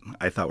that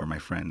I thought were my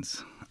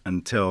friends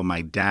until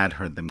my dad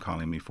heard them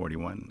calling me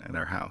 41 at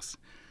our house.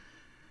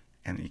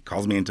 And he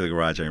calls me into the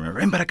garage. I remember,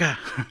 ven para acá.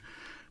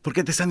 ¿Por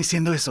qué te están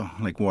diciendo eso?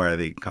 Like, why are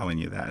they calling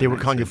you that? They were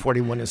calling you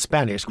 41 in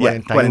Spanish.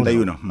 41. Yeah,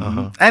 41. Mm-hmm.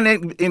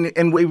 Uh-huh.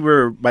 And we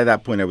were, by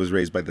that point, I was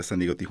raised by the San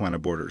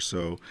Diego-Tijuana border,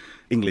 so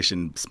English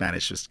and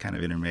Spanish just kind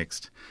of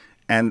intermixed.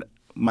 And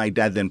my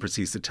dad then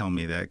proceeds to tell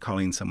me that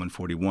calling someone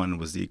 41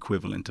 was the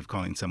equivalent of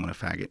calling someone a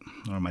faggot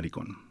or a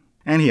maricón.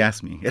 And he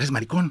asked me, ¿Eres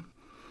maricón?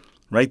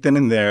 Right then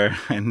and there.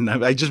 And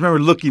I just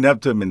remember looking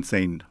up to him and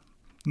saying,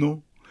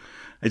 no.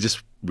 I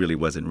just really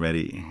wasn't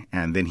ready.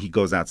 And then he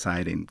goes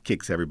outside and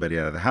kicks everybody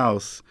out of the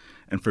house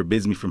and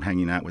forbids me from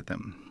hanging out with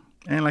them.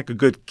 And like a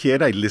good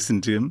kid, I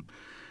listened to him.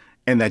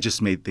 And that just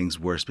made things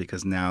worse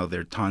because now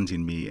they're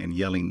taunting me and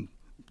yelling,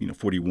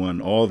 41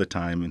 all the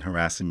time and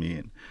harassing me.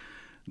 And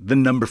the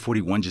number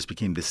 41 just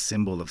became this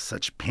symbol of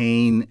such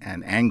pain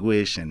and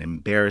anguish and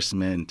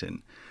embarrassment.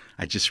 And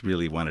I just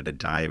really wanted to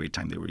die every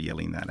time they were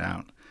yelling that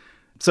out.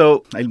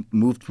 So I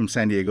moved from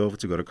San Diego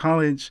to go to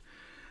college,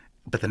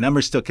 but the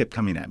numbers still kept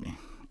coming at me.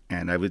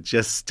 And I would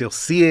just still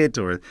see it,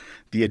 or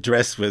the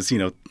address was,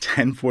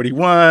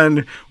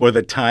 1041, or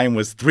the time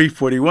was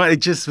 341. It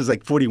just was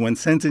like 41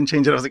 cents and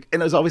change. And it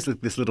was always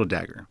like this little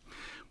dagger.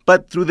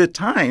 But through the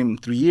time,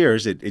 3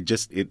 years,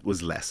 it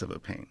was less of a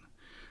pain.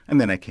 And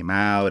then I came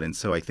out, and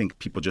so I think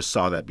people just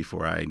saw that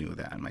before I knew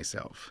that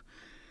myself.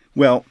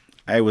 Well,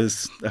 I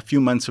was a few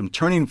months from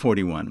turning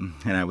 41,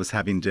 and I was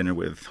having dinner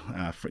with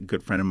a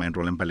good friend of mine,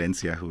 Roland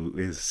Valencia, who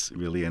is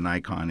really an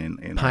icon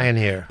in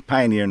Pioneer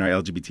in our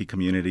LGBT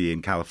community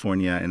in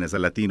California, and as a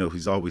Latino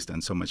who's always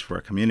done so much for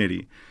our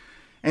community.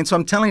 And so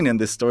I'm telling him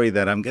this story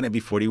that I'm going to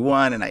be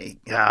 41, and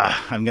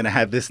I'm going to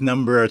have this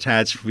number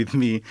attached with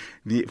me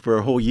for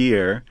a whole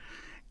year.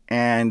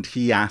 And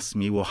he asked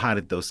me, well, how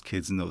did those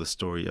kids know the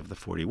story of the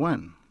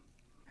 41?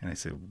 And I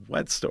said,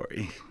 what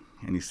story?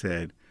 And he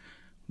said,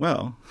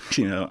 well,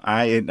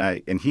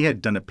 and he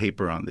had done a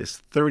paper on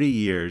this 30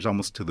 years,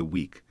 almost to the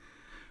week,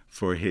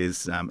 for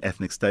his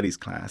ethnic studies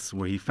class,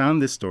 where he found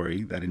this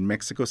story that in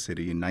Mexico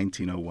City in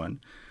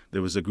 1901,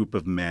 there was a group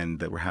of men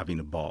that were having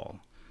a ball,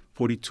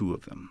 42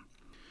 of them,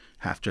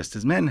 half dressed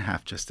as men,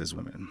 half dressed as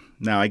women.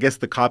 Now, I guess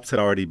the cops had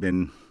already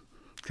been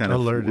kind of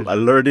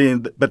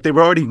alerted, but they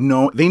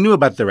knew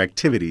about their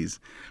activities.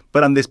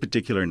 But on this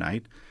particular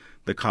night,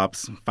 the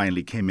cops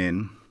finally came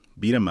in,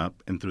 beat them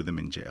up, and threw them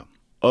in jail.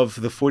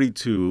 Of the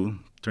 42,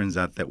 turns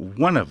out that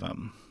one of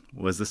them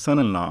was the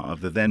son-in-law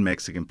of the then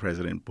Mexican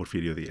president,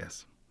 Porfirio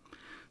Diaz.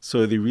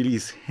 So they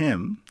released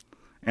him,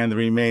 and the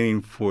remaining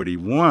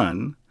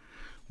 41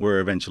 were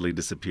eventually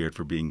disappeared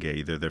for being gay.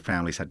 Either their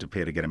families had to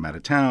pay to get them out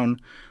of town,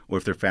 or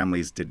if their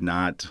families did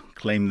not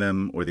claim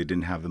them or they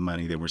didn't have the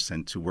money, they were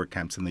sent to work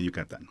camps in the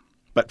Yucatan.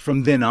 But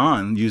from then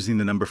on, using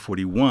the number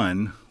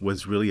 41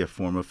 was really a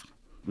form of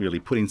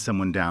really putting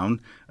someone down,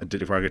 a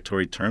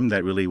derogatory term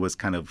that really was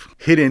kind of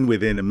hidden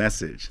within a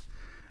message.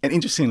 And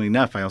interestingly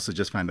enough, I also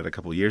just found out a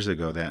couple of years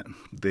ago that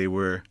they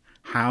were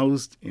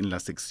housed in La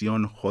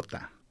Sección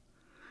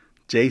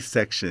J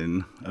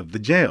section of the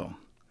jail.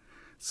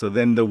 So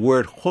then the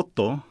word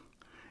Joto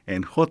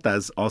and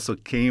Jotas also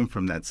came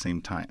from that same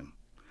time.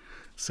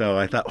 So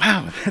I thought,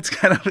 wow,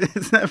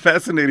 isn't that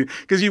fascinating?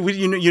 Because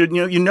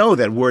you know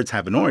that words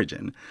have an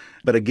origin.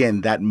 But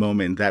again, that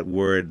moment, that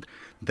word,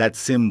 that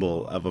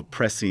symbol of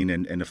oppressing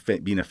and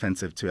being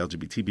offensive to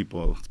LGBT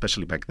people,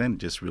 especially back then,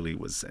 just really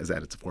was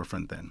at its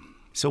forefront then.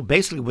 So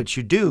basically what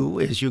you do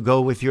is you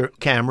go with your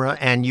camera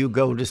and you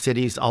go to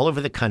cities all over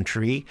the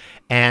country,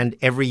 and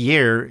every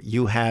year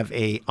you have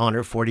a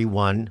Honor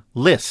 41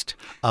 list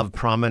of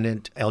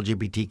prominent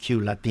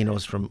LGBTQ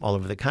Latinos from all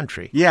over the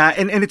country. Yeah,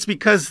 and it's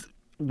because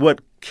what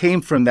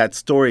came from that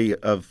story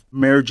of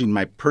merging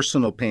my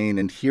personal pain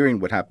and hearing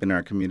what happened in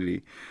our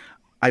community,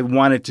 I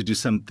wanted to do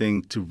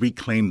something to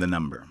reclaim the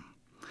number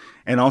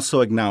and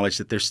also acknowledge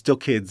that there's still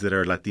kids that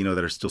are Latino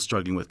that are still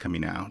struggling with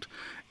coming out.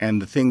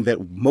 And the thing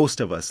that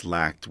most of us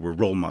lacked were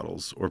role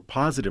models or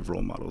positive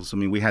role models. I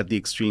mean, we had the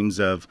extremes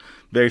of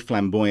very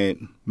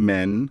flamboyant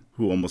men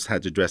who almost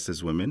had to dress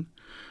as women,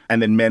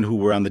 and then men who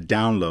were on the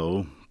down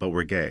low but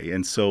were gay.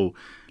 And so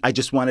I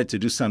just wanted to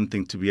do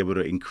something to be able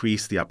to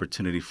increase the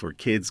opportunity for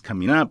kids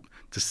coming up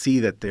to see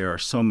that there are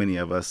so many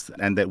of us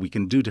and that we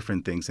can do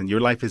different things and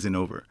your life isn't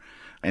over.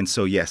 And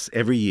so, yes,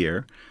 every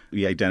year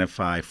we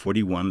identify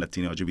 41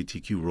 Latino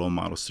LGBTQ role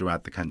models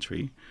throughout the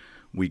country.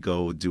 We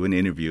go do an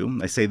interview.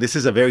 I say this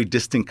is a very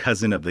distant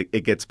cousin of the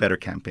It Gets Better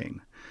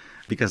campaign.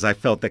 because I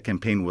felt that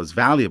campaign was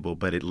valuable,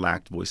 but it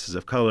lacked voices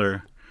of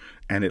color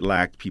and it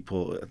lacked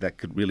people that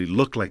could really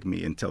look like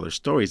me and tell their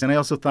stories. And I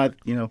also thought,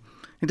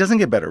 it doesn't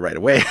get better right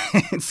away.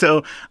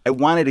 So I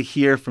wanted to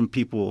hear from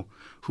people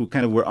who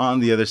kind of were on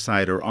the other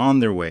side or on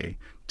their way,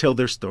 tell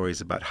their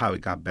stories about how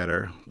it got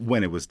better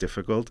when it was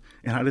difficult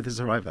and how did they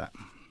survive that.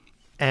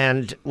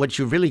 And what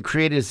you really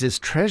created is this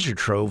treasure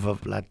trove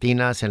of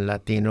Latinas and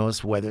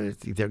Latinos, whether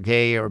they're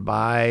gay or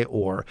bi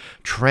or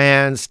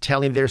trans,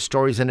 telling their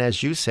stories. And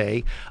as you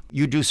say,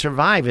 you do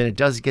survive and it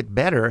does get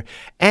better.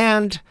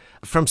 And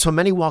from so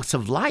many walks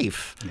of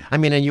life. Yeah. I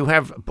mean, and you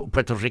have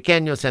Puerto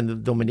Ricanos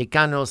and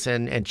Dominicanos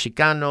and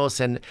Chicanos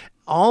and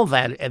all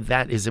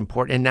that is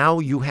important. And now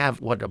you have,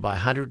 what, about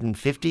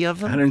 150 of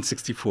them?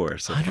 164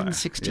 so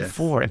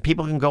 164. Yes. And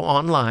people can go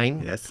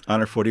online. Yes,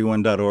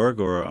 honor41.org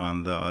or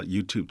on the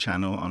YouTube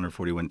channel,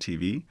 Honor41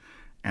 TV,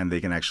 and they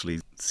can actually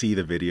see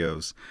the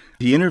videos.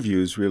 The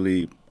interviews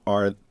really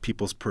are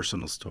people's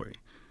personal story.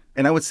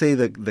 And I would say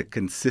that the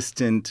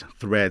consistent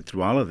thread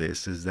through all of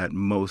this is that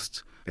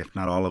most, if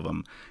not all of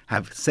them,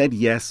 have said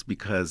yes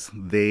because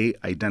they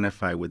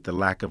identify with the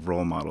lack of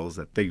role models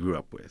that they grew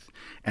up with.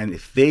 And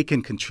if they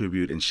can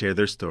contribute and share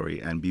their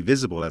story and be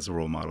visible as a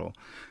role model,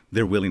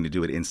 they're willing to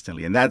do it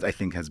instantly. And that, I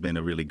think, has been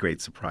a really great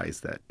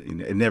surprise that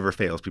it never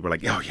fails. People are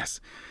like, oh, yes,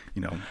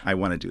 I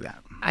want to do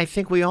that. I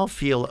think we all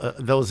feel,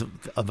 those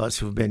of us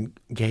who've been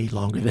gay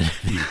longer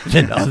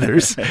than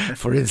others,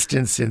 for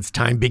instance, since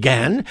time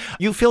began,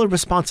 you feel a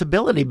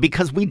responsibility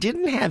because we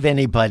didn't have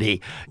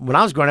anybody. When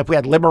I was growing up, we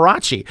had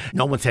Liberace.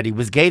 No one said he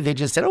was gay. They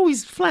just said, oh,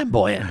 he's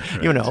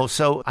flamboyant, right.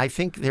 So I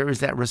think there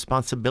is that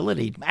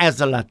responsibility as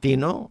a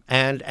Latino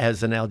and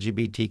as an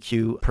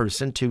LGBTQ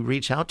person to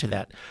reach out to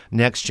that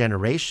next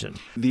generation.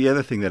 The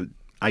other thing that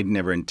I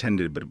never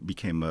intended, but it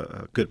became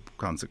a good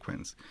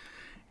consequence,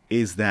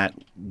 is that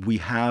we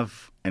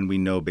have, and we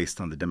know based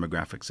on the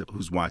demographics of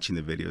who's watching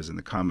the videos and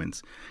the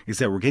comments, is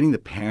that we're getting the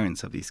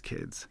parents of these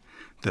kids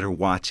that are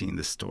watching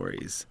the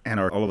stories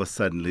and are all of a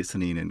sudden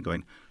listening and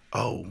going,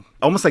 oh,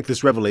 almost like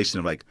this revelation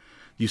of like,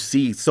 you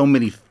see so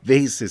many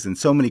faces and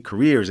so many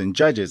careers and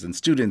judges and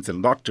students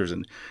and doctors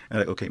and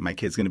like, okay, my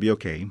kid's going to be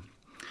okay.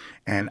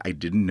 And I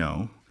didn't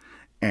know.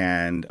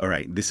 And all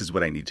right, this is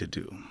what I need to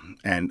do.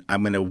 And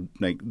I'm going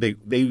to,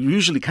 they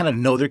usually kind of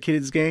know their kid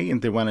is gay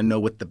and they want to know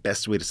what the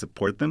best way to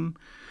support them.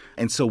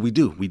 And so we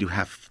do. We do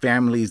have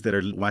families that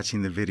are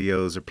watching the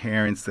videos or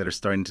parents that are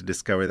starting to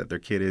discover that their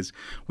kid is.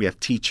 We have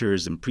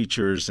teachers and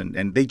preachers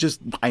and they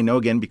just, I know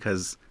again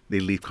because they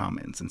leave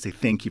comments and say,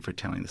 thank you for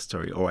telling the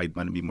story. Or I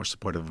want to be more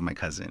supportive of my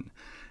cousin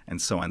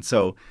and so on.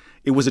 So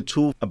it was a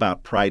tool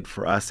about pride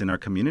for us in our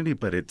community,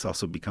 but it's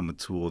also become a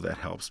tool that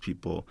helps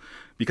people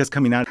because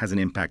coming out has an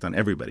impact on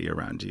everybody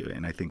around you.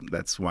 And I think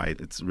that's why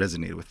it's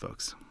resonated with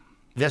folks.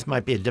 This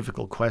might be a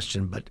difficult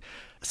question, but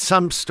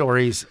some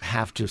stories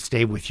have to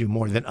stay with you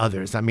more than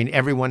others. I mean,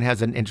 everyone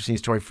has an interesting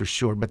story for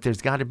sure, but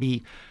there's got to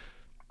be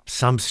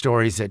some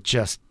stories that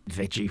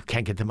you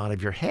can't get them out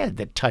of your head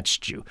that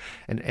touched you.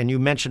 And you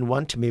mentioned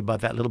one to me about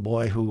that little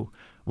boy who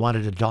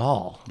wanted a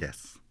doll.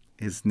 Yes.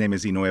 His name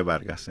is Inoue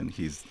Vargas, and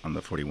he's on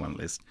the 41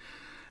 list.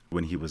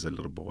 When he was a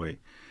little boy,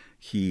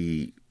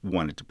 he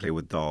wanted to play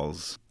with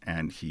dolls,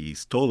 and he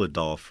stole a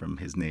doll from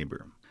his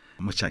neighbor,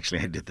 which actually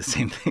I did the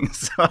same thing.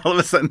 So all of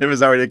a sudden, there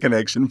was already a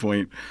connection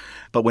point.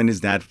 But when his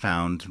dad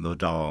found the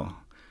doll,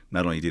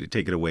 not only did he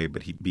take it away,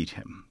 but he beat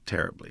him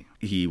terribly.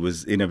 He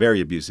was in a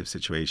very abusive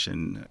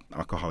situation,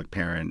 alcoholic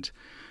parent.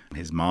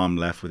 His mom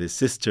left with his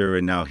sister,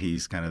 and now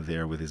he's kind of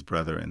there with his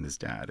brother and his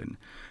dad. And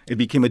it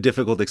became a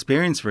difficult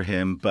experience for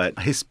him, but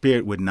his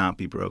spirit would not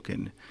be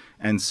broken.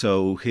 And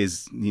so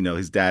his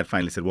dad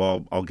finally said,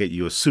 well, I'll get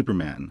you a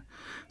Superman.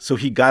 So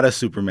he got a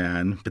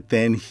Superman, but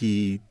then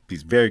he's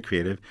very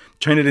creative,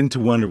 turned it into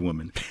Wonder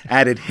Woman,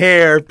 added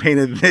hair,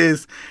 painted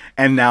this,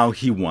 and now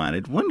he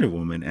wanted Wonder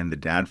Woman. And the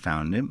dad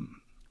found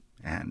him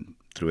and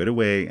threw it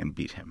away and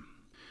beat him.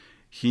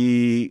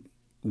 He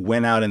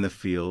went out in the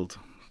field,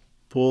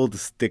 pulled a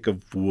stick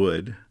of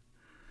wood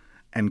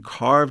and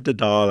carved a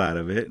doll out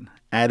of it,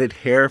 added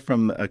hair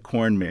from a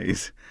corn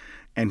maze,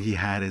 and he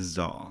had his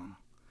doll.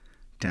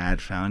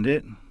 Dad found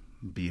it,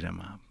 beat him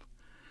up.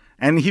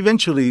 And he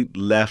eventually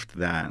left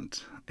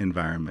that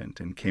environment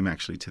and came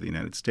actually to the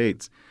United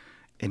States.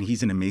 And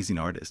he's an amazing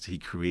artist. He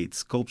creates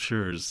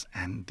sculptures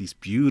and these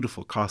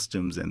beautiful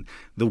costumes, and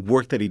the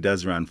work that he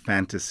does around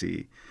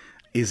fantasy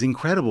is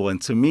incredible. And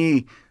to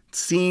me,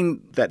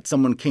 seeing that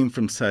someone came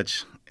from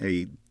such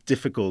a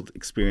difficult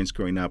experience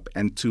growing up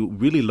and to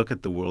really look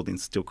at the world and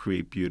still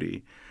create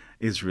beauty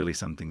is really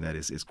something that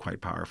is quite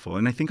powerful.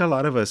 And I think a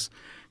lot of us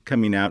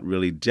coming out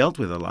really dealt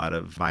with a lot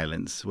of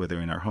violence,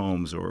 whether in our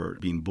homes or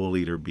being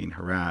bullied or being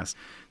harassed.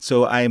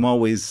 So I'm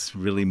always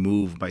really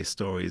moved by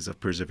stories of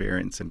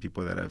perseverance and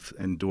people that have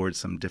endured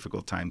some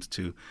difficult times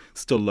to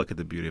still look at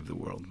the beauty of the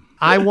world.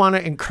 I want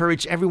to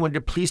encourage everyone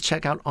to please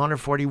check out Honor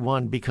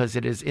 41 because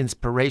it is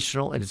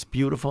inspirational, and it's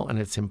beautiful, and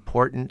it's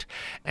important.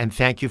 And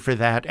thank you for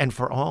that and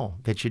for all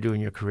that you do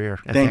in your career.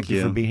 And thank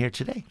you for being here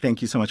today.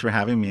 Thank you so much for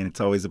having me, and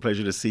it's always a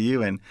pleasure to see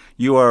you. And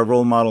you are a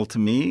role model to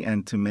me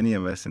and to many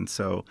of us, and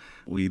so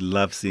we We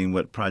love seeing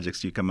what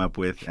projects you come up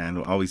with, and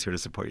we're always here to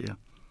support you.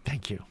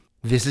 Thank you.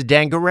 This is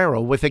Dan Guerrero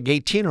with a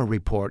Gaytino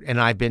Report,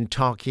 and I've been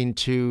talking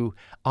to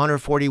Honor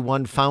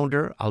 41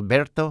 founder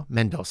Alberto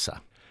Mendoza.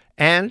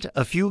 And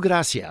a few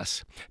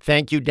gracias.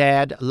 Thank you,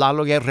 Dad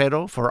Lalo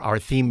Guerrero, for our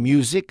theme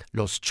music,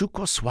 Los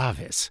Chucos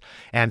Suaves.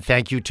 And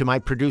thank you to my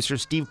producer,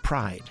 Steve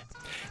Pride.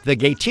 The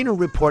Gaytino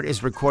Report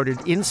is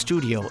recorded in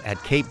studio at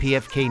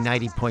KPFK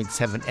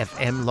 90.7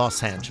 FM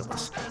Los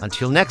Angeles.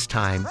 Until next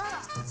time,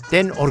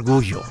 ten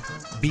orgullo.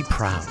 Be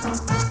proud.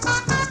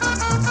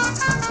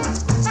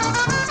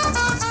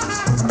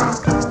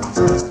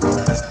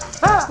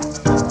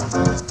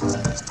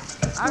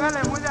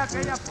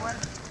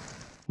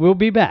 We'll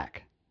be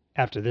back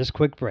after this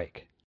quick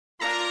break.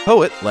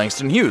 Poet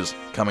Langston Hughes,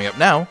 coming up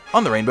now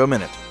on the Rainbow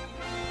Minute.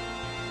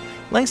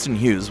 Langston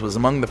Hughes was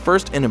among the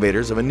first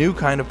innovators of a new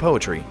kind of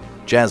poetry,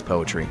 jazz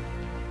poetry.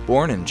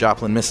 Born in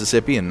Joplin,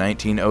 Mississippi in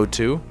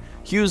 1902,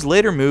 Hughes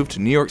later moved to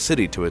New York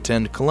City to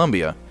attend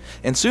Columbia,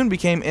 and soon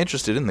became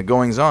interested in the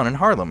goings-on in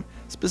Harlem,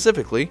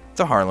 specifically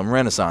the Harlem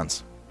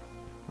Renaissance.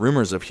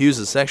 Rumors of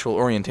Hughes' sexual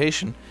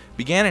orientation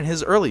began in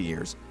his early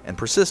years and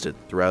persisted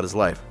throughout his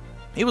life.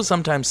 He was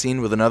sometimes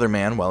seen with another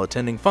man while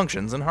attending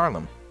functions in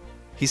Harlem.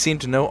 He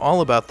seemed to know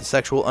all about the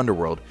sexual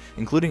underworld,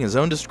 including his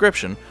own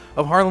description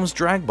of Harlem's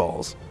drag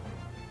balls.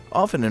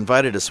 Often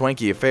invited to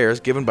swanky affairs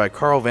given by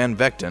Carl Van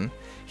Vechten,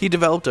 he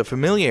developed a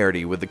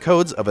familiarity with the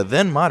codes of a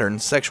then-modern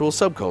sexual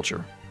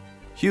subculture.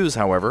 Hughes,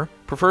 however,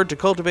 preferred to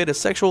cultivate a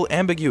sexual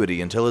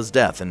ambiguity until his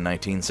death in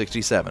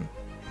 1967.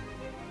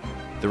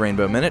 The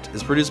Rainbow Minute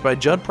is produced by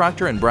Judd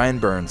Proctor and Brian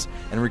Burns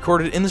and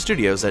recorded in the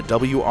studios at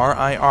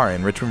WRIR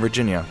in Richmond,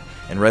 Virginia,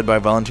 and read by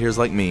volunteers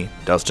like me,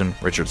 Dustin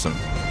Richardson.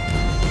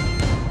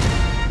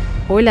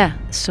 Hola,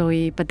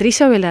 soy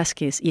Patricia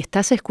Velázquez y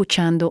estás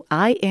escuchando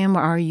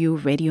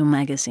IMRU Radio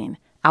Magazine,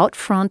 Out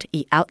Front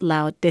y Out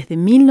Loud desde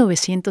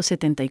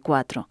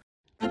 1974.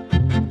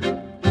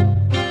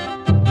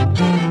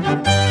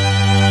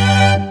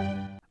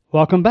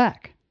 Welcome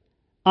back.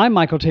 I'm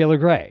Michael Taylor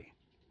Gray,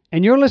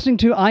 and you're listening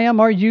to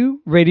IMRU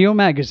Radio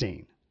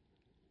Magazine.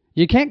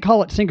 You can't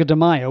call it Cinco de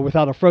Mayo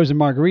without a frozen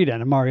margarita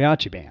and a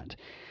mariachi band.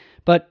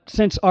 But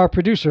since our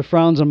producer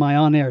frowns on my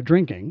on-air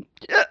drinking,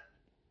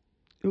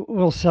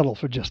 we'll settle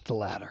for just the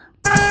latter.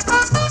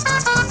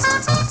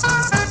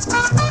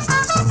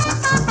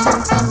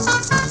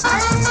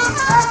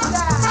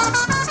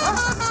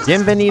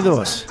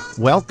 Bienvenidos.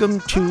 Welcome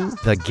to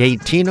the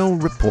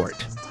Gaytino Report.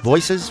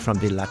 Voices from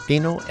the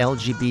Latino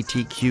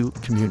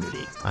LGBTQ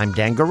community. I'm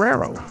Dan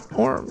Guerrero,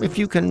 or if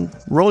you can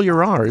roll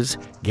your R's,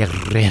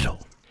 Guerrero.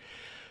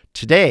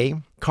 Today,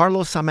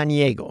 Carlos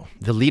Samaniego,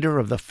 the leader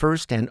of the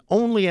first and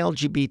only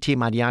LGBT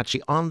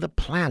mariachi on the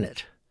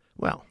planet,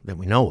 well, that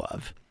we know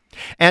of,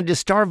 and his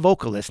star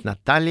vocalist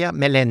Natalia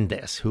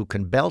Melendez, who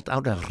can belt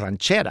out a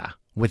ranchera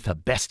with the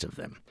best of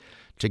them.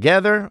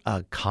 Together,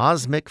 a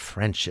cosmic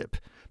friendship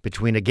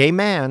between a gay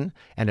man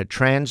and a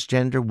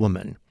transgender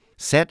woman,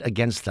 set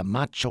against the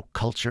macho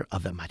culture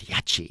of the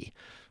mariachi.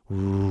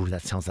 Ooh,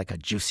 that sounds like a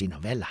juicy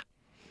novela.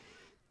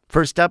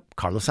 First up,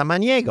 Carlos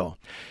Samaniego.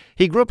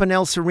 He grew up in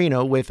El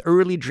Sereno with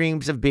early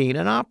dreams of being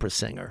an opera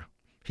singer.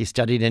 He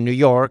studied in New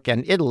York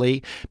and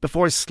Italy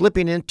before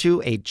slipping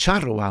into a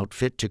charro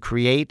outfit to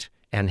create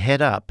and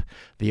head up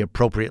the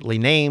appropriately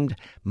named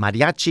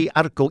Mariachi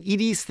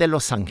Arcoiris de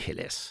Los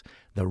Angeles,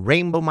 the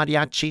Rainbow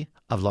Mariachi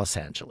of Los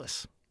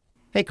Angeles.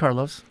 Hey,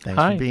 Carlos. Thanks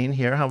Hi. for being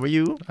here. How are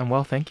you? I'm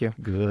well, thank you.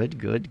 Good,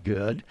 good,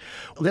 good.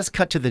 Let's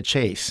cut to the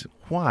chase.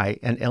 Why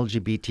an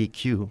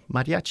LGBTQ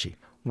mariachi?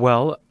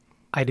 Well,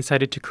 I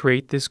decided to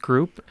create this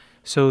group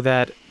so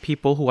that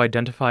people who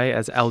identify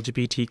as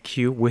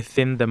LGBTQ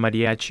within the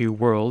mariachi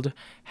world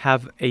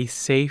have a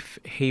safe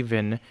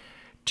haven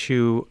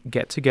to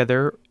get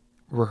together,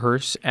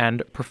 rehearse,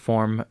 and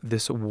perform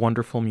this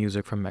wonderful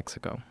music from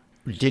Mexico.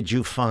 Did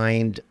you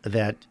find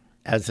that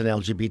as an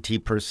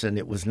LGBT person,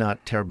 it was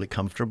not terribly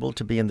comfortable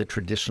to be in the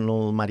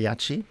traditional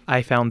mariachi?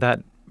 I found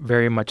that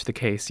very much the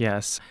case,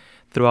 yes.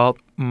 Throughout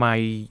my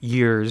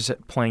years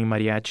playing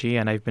mariachi,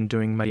 and I've been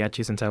doing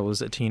mariachi since I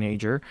was a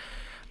teenager,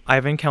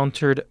 I've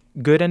encountered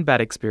good and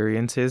bad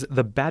experiences.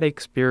 The bad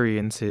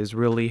experiences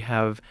really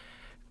have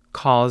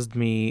caused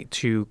me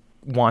to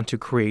want to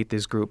create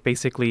this group.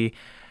 Basically,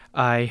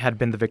 I had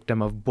been the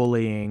victim of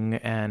bullying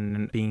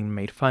and being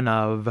made fun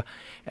of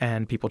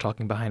and people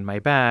talking behind my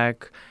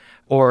back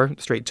or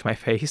straight to my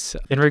face.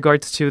 In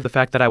regards to the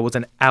fact that I was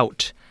an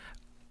out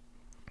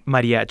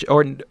mariachi,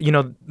 or,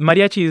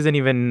 mariachi isn't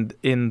even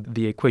in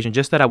the equation,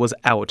 just that I was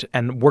out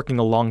and working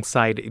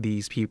alongside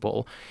these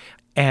people.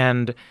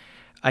 And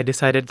I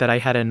decided that I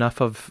had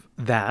enough of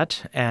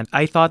that, and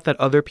I thought that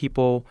other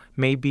people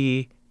may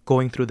be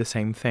going through the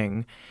same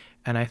thing.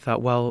 And I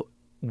thought, well,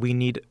 we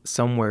need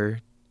somewhere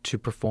to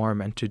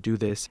perform and to do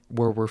this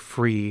where we're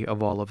free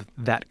of all of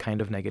that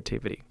kind of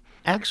negativity.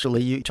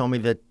 Actually, you told me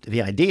that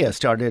the idea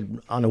started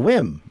on a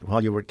whim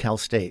while you were at Cal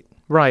State.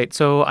 Right.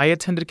 So I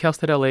attended Cal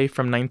State LA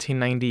from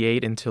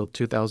 1998 until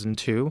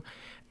 2002.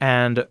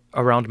 And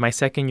around my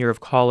second year of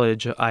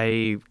college,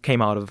 I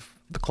came out of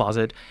the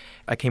closet.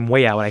 I came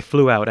way out. I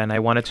flew out, and I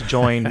wanted to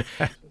join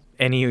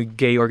any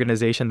gay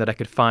organization that I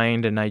could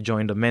find, and I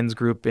joined a men's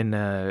group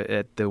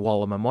at the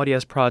Wall of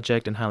Memorias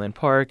project in Highland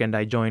Park, and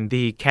I joined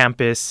the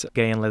Campus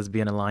Gay and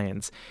Lesbian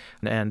Alliance.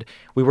 And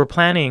we were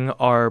planning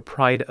our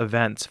Pride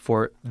events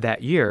for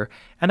that year.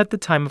 And at the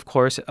time, of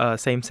course,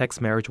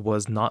 same-sex marriage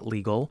was not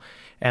legal.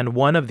 And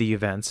one of the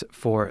events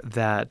for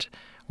that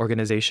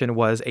organization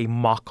was a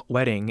mock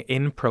wedding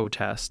in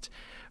protest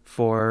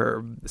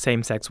for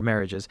same-sex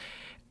marriages.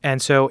 And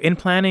so in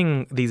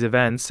planning these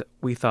events,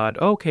 we thought,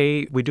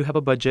 okay, we do have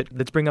a budget.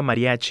 Let's bring a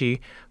mariachi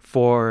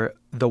for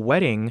the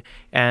wedding.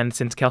 And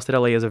since Cal State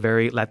LA is a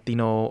very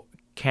Latino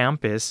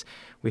campus,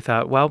 we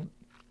thought, well,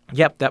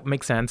 yep, that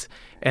makes sense.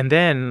 And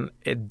then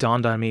it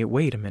dawned on me,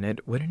 wait a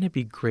minute, wouldn't it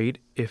be great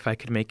if I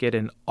could make it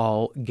an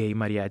all-gay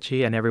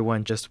mariachi? And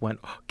everyone just went,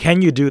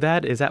 can you do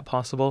that? Is that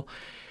possible?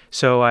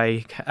 So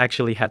I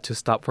actually had to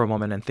stop for a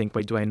moment and think,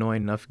 wait, do I know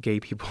enough gay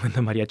people in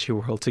the mariachi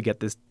world to get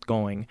this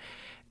going?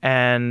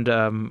 And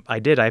I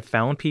did. I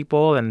found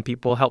people, and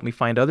people helped me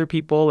find other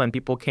people, and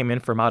people came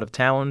in from out of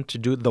town to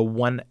do the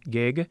one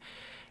gig.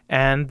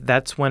 And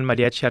that's when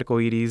Mariachi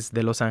Arcoiris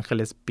de Los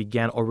Angeles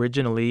began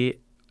originally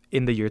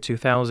in the year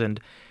 2000.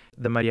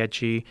 The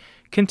mariachi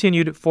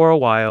continued for a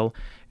while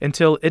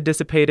until it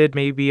dissipated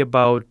maybe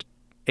about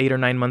 8 or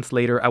 9 months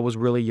later. I was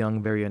really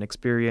young, very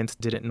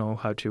inexperienced, didn't know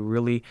how to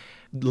really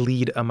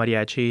lead a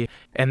mariachi.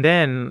 And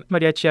then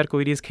Mariachi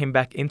Arcoiris came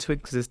back into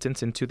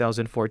existence in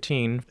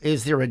 2014.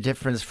 Is there a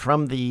difference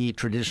from the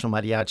traditional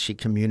mariachi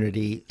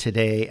community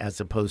today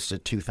as opposed to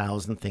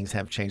 2000? Things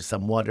have changed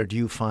somewhat, or do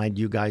you find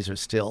you guys are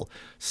still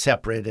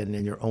separate and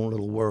in your own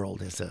little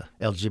world as a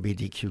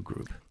LGBTQ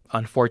group?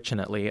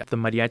 Unfortunately, the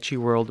mariachi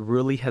world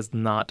really has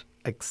not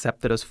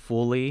accepted us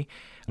fully.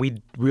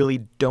 We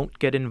really don't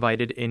get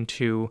invited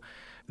into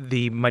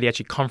the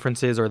mariachi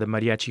conferences or the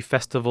mariachi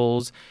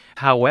festivals.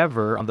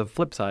 However, on the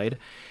flip side,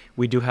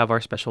 we do have our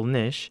special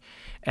niche,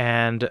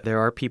 and there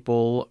are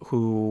people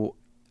who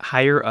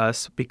hire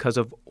us because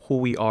of who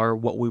we are,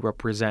 what we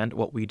represent,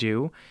 what we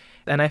do.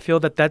 And I feel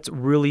that that's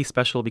really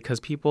special because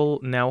people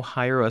now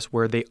hire us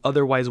where they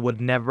otherwise would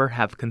never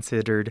have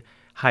considered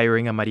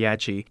hiring a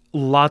mariachi.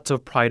 Lots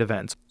of Pride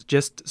events.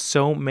 Just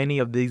so many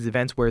of these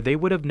events where they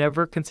would have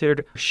never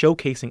considered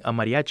showcasing a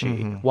mariachi.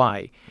 Mm-hmm.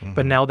 Why? Mm-hmm.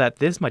 But now that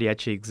this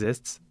mariachi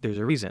exists, there's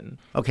a reason.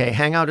 Okay,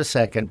 hang out a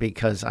second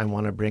because I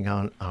want to bring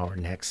on our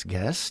next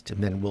guest,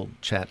 and then we'll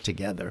chat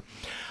together.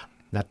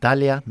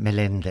 Natalia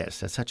Melendez,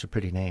 that's such a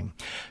pretty name,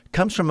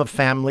 comes from a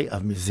family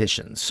of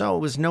musicians. So it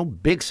was no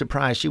big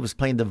surprise she was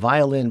playing the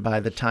violin by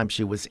the time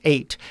she was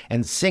 8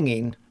 and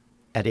singing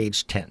at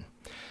age 10.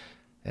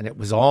 And it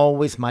was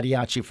always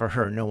mariachi for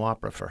her, no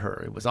opera for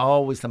her. It was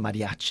always the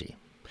mariachi.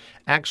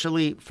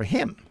 Actually, for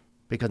him,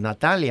 because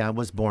Natalia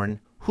was born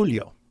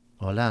Julio.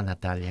 Hola,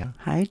 Natalia.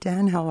 Hi,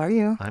 Dan. How are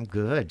you? I'm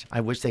good.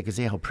 I wish they could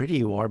say how pretty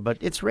you are, but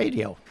it's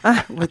radio.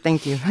 Well,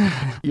 thank you.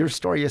 Your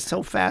story is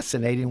so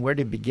fascinating. Where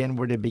to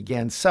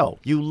begin? So,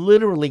 you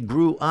literally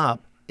grew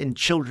up in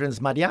children's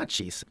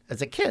mariachis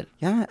as a kid.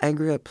 Yeah, I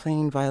grew up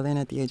playing violin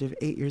at the age of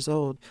 8 years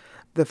old.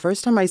 The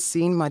first time I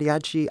seen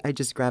mariachi, I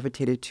just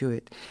gravitated to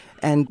it.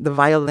 And the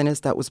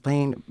violinist that was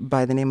playing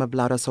by the name of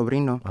Laura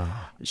Sobrino,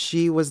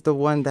 she was the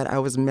one that I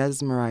was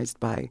mesmerized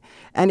by.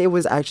 And it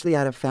was actually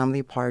at a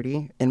family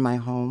party in my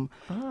home.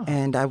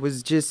 And I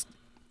was just,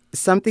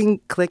 something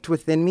clicked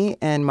within me.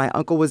 And my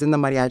uncle was in the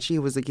mariachi. He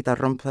was a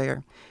guitarrón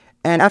player.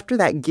 And after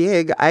that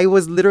gig, I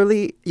was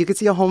literally, you could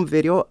see a home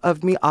video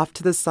of me off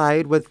to the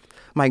side with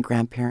my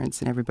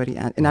grandparents and everybody.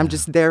 And I'm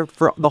just there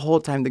for the whole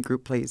time the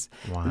group plays.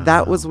 Wow.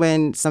 That was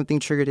when something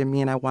triggered in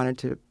me and I wanted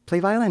to play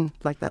violin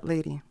like that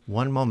lady.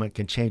 One moment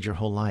can change your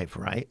whole life,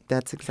 right?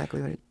 That's exactly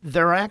right.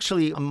 There are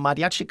actually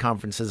mariachi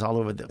conferences all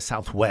over the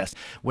Southwest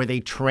where they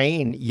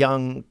train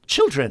young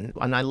children.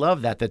 And I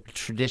love that the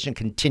tradition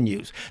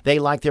continues. They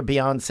like their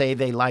Beyonce,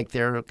 they like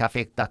their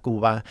Café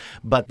Tacuba,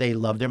 but they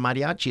love their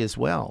mariachi as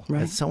well.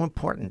 Right. It's so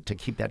important to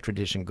keep that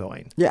tradition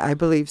going. Yeah, I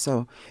believe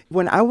so.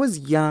 When I was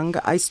young,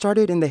 I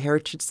started in the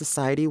Heritage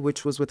Society,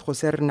 which was with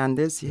Jose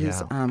Hernandez.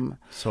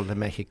 Sol de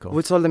Mexico.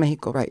 With Sol de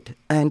Mexico, right.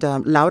 And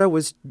Laura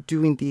was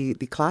doing the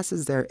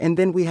classes there. And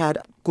then we had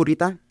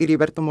Curita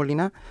Heriberto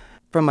Molina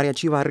from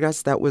Mariachi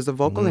Vargas that was the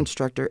vocal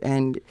instructor.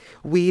 And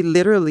we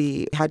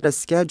literally had a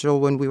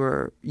schedule when we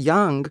were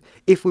young.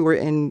 If we were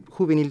in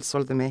Juvenil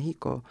Sol de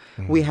Mexico,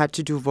 we had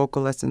to do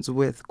vocal lessons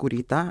with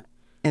Curita.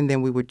 And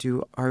then we would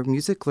do our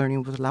music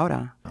learning with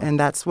Laura. And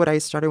that's what I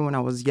started when I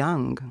was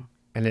young.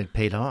 And it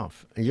paid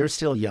off. You're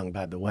still young,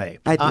 by the way.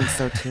 I think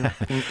so, too.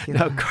 Thank you.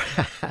 Now,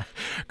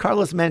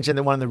 Carlos mentioned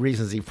that one of the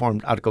reasons he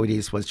formed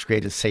Arcoiris was to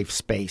create a safe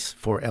space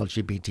for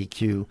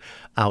LGBTQ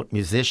out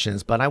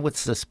musicians. But I would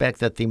suspect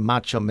that the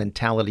macho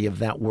mentality of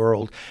that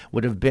world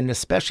would have been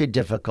especially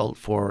difficult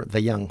for the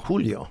young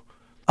Julio.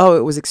 Oh,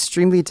 it was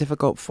extremely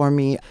difficult for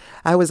me.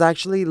 I was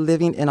actually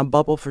living in a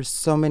bubble for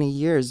so many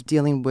years,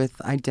 dealing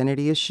with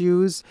identity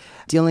issues,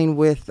 dealing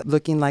with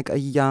looking like a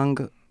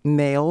young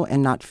male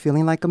and not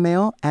feeling like a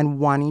male and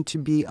wanting to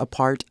be a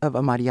part of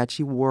a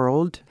mariachi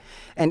world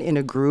and in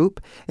a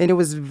group. And it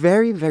was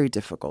very, very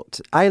difficult.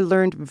 I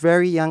learned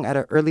very young at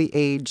an early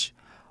age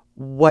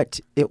what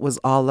it was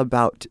all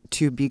about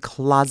to be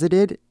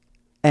closeted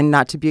and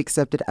not to be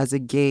accepted as a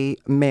gay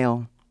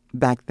male.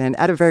 Back then,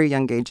 at a very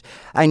young age,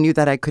 I knew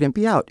that I couldn't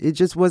be out. It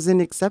just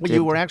wasn't accepted. Well,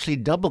 you were actually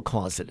double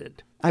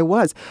closeted. I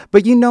was.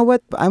 But you know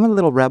what? I'm a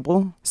little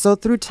rebel. So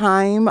through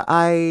time,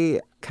 I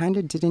kind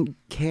of didn't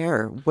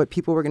care what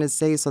people were going to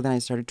say. So then I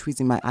started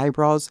tweezing my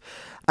eyebrows.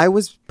 I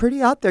was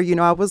pretty out there.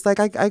 I was like,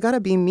 I got to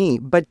be me.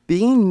 But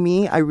being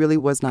me, I really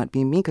was not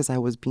being me because I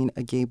was being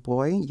a gay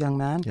boy, young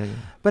man. Yeah.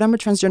 But I'm a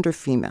transgender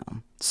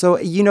female. So,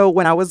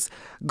 when I was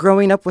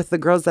growing up with the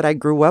girls that I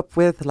grew up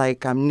with,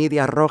 like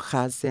Nidia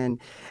Rojas and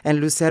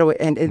Lucero,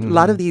 and a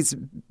lot of these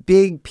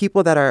big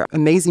people that are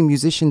amazing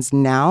musicians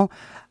now,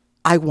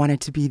 I wanted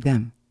to be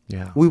them.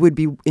 Yeah. We would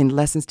be in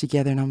lessons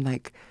together, and I'm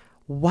like,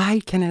 why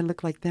can't I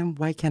look like them?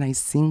 Why can't I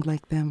sing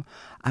like them?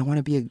 I want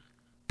to be a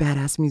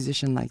badass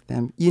musician like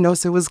them.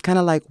 So it was kind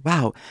of like,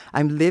 wow,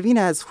 I'm living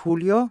as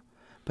Julio,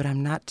 but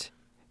I'm not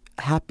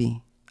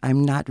happy.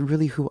 I'm not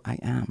really who I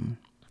am.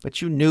 But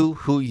you knew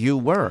who you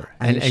were.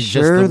 And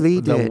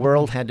surely the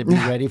world had to be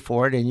ready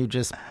for it, and you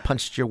just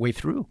punched your way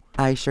through.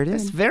 I sure did.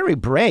 That's very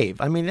brave.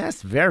 I mean,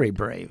 that's very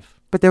brave.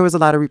 But there was a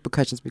lot of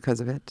repercussions because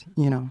of it,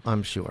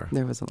 I'm sure.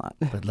 There was a lot.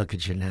 But look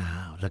at you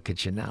now. Look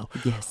at you now.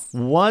 Yes.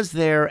 Was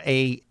there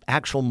a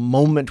actual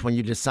moment when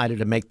you decided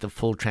to make the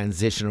full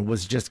transition, or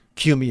was it just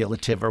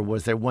cumulative, or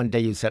was there one day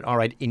you said, all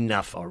right,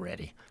 enough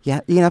already? Yeah,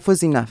 enough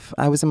was enough.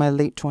 I was in my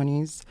late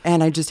 20s,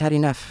 and I just had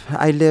enough.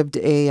 I lived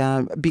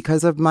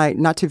because of my,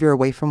 not to veer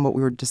away from what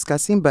we were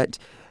discussing, but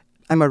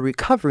I'm a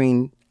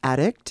recovering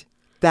addict.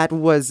 That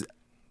was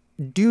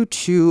due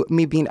to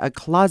me being a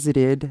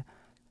closeted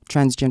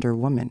transgender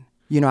woman.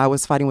 I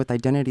was fighting with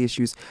identity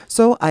issues.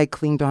 So I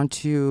clinged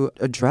onto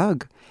a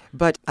drug,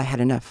 but I had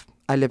enough.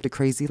 I lived a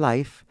crazy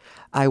life.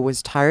 I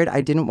was tired.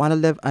 I didn't want to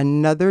live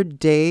another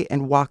day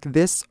and walk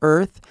this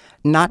earth,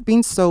 not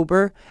being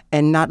sober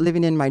and not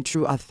living in my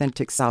true,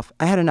 authentic self.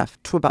 I had enough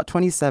to about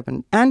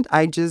 27. And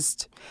I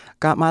just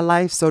got my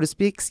life, so to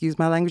speak, excuse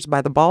my language,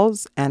 by the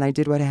balls. And I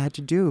did what I had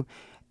to do.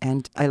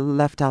 And I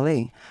left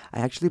LA.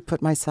 I actually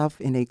put myself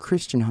in a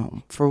Christian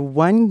home for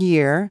 1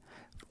 year.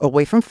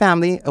 Away from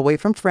family, away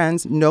from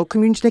friends, no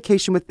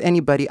communication with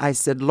anybody. I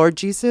said, Lord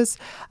Jesus,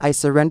 I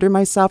surrender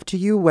myself to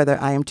you, whether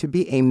I am to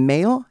be a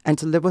male and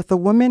to live with a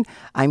woman,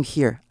 I'm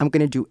here. I'm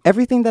going to do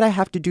everything that I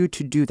have to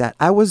do that.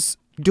 I was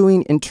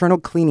doing internal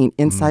cleaning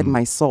inside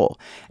my soul.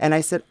 And I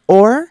said,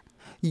 or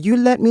you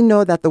let me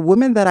know that the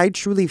woman that I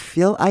truly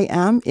feel I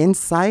am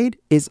inside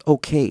is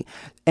okay.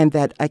 And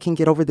that I can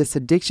get over this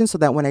addiction so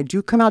that when I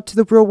do come out to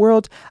the real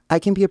world, I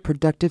can be a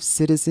productive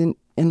citizen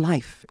in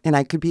life. And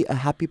I could be a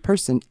happy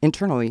person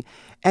internally.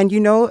 And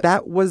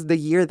that was the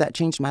year that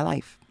changed my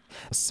life.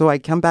 So I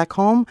come back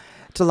home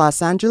to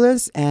Los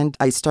Angeles and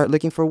I start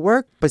looking for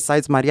work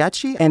besides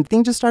mariachi, and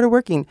things just started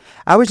working.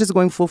 I was just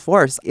going full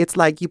force. It's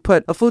like you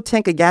put a full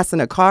tank of gas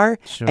in a car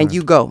and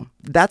you go.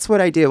 That's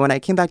what I did. When I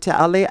came back to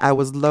LA, I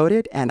was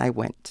loaded and I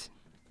went.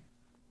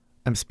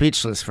 I'm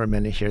speechless for a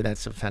minute here.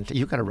 That's a fantastic.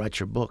 You got to write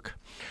your book.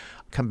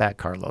 Come back,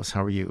 Carlos.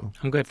 How are you?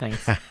 I'm good,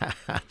 thanks.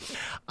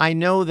 I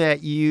know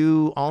that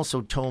you also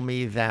told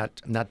me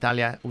that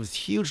Natalia was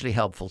hugely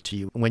helpful to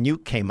you when you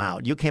came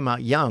out. You came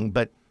out young,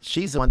 but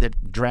she's the one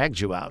that dragged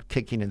you out,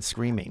 kicking and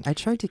screaming. I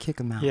tried to kick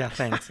him out. Yeah,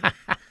 thanks.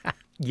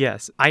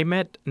 Yes, I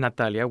met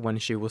Natalia when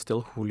she was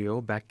still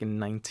Julio back in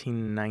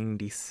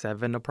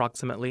 1997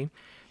 approximately.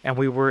 And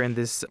we were in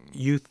this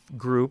youth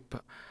group,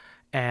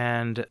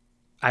 and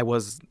I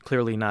was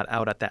clearly not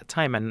out at that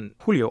time. And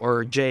Julio,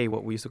 or Jay,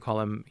 what we used to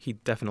call him, he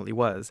definitely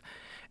was.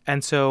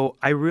 And so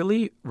I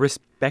really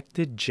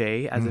respected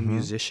Jay as a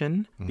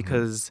musician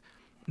because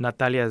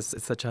Natalia is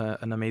such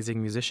an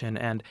amazing musician.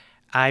 And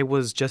I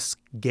was just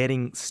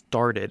getting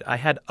started. I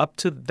had, up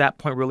to that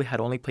point, really had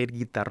only played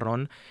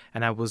guitarrón,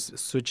 and I was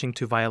switching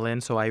to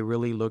violin. So I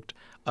really looked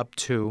up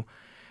to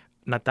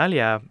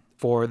Natalia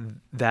for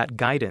that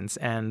guidance,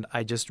 and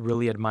I just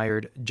really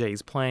admired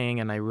Jay's playing,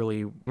 and I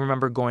really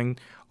remember going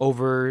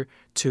over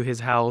to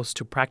his house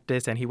to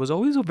practice, and he was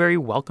always very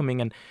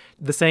welcoming, and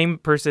the same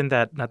person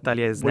that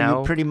Natalia is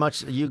now.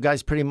 You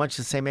guys pretty much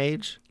the same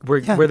age? We're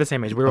the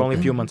same age. We're only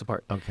a few months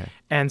apart. Okay.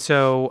 And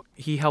so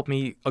he helped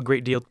me a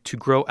great deal to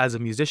grow as a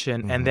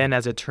musician, and then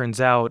as it turns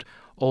out,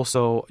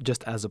 also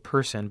just as a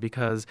person,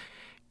 because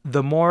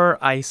the more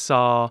I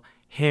saw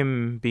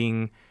him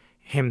being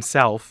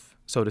himself,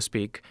 so to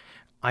speak,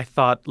 I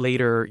thought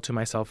later to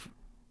myself,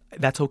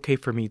 that's okay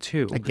for me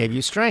too. It gave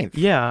you strength.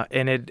 Yeah,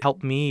 and it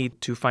helped me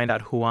to find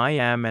out who I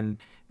am and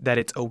that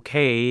it's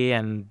okay.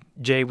 And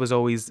Jay was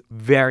always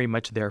very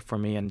much there for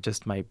me, and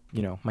just my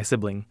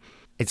sibling.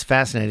 It's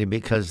fascinating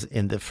because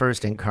in the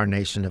first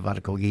incarnation of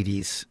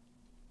Arcoiris,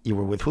 you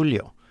were with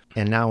Julio.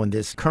 And now in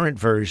this current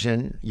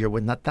version, you're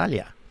with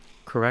Natalia.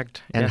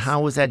 Correct. And yes.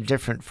 How was that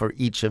different for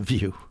each of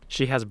you?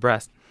 She has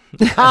breasts.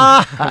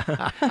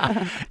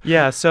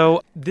 Yeah,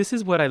 so this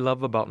is what I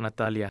love about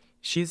Natalia.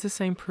 She's the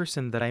same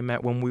person that I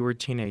met when we were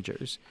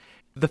teenagers.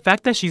 The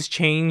fact that she's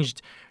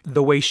changed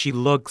the way she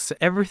looks,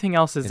 everything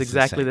else is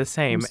exactly the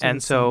same.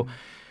 And so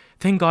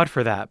thank God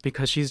for that,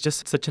 because she's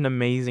just such an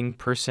amazing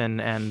person,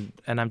 and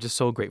I'm just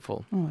so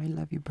grateful. Oh, I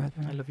love you, brother.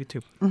 I love you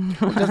too.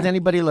 Well, doesn't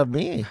anybody love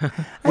me?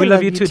 We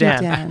love you too,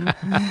 Dan.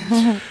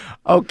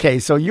 Okay,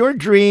 so your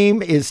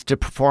dream is to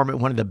perform at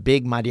one of the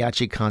big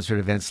mariachi concert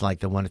events like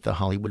the one at the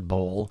Hollywood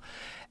Bowl,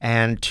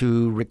 and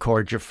to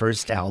record your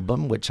first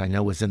album, which I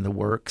know is in the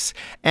works,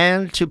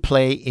 and to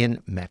play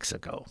in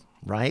Mexico,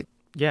 right?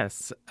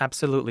 Yes,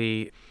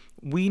 absolutely.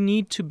 We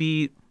need to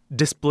be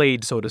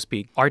displayed, so to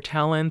speak. Our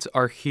talents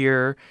are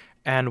here,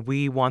 and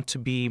we want to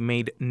be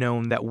made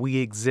known that we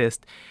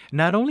exist,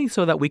 not only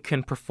so that we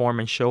can perform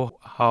and show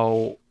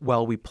how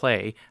well we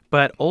play,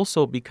 but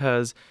also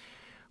because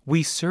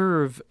we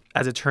serve,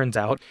 as it turns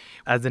out,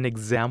 as an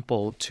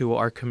example to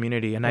our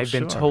community. And I've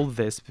been told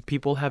this.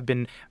 People have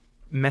been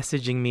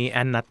messaging me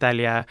and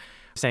Natalia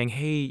saying,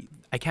 hey,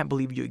 I can't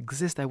believe you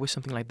exist. I wish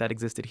something like that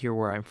existed here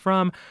where I'm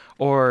from.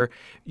 Or,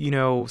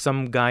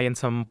 some guy in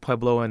some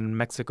pueblo in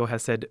Mexico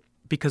has said,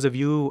 because of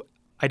you,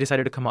 I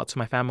decided to come out to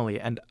my family.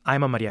 And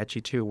I'm a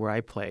mariachi too, where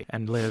I play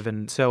and live.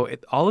 And so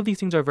all of these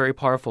things are very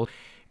powerful.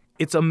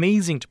 It's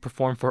amazing to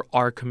perform for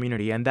our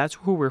community, and that's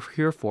who we're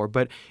here for.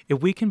 But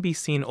if we can be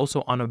seen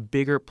also on a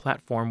bigger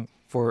platform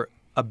for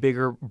a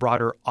bigger,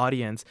 broader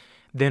audience,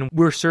 then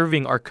we're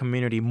serving our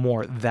community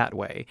more that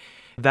way.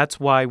 That's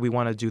why we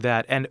want to do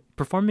that. And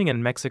performing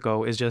in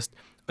Mexico is just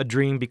a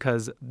dream,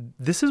 because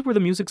this is where the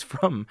music's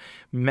from.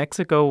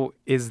 Mexico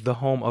is the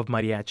home of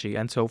mariachi.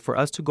 And so for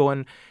us to go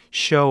and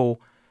show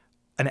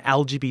an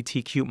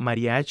LGBTQ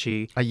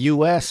mariachi, a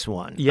U.S.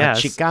 one,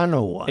 yes, a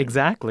Chicano one.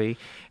 Exactly.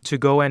 To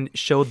go and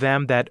show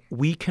them that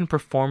we can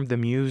perform the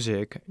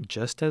music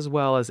just as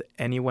well as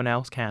anyone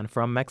else can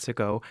from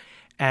Mexico,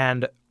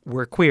 and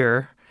we're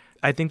queer.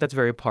 I think that's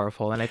very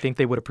powerful, and I think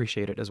they would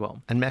appreciate it as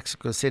well. And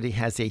Mexico City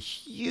has a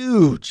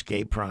huge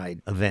gay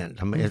pride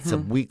event. I mean, it's a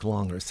week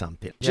long or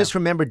something. Yeah. Just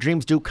remember,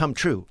 dreams do come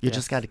true. You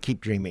just got to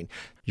keep dreaming.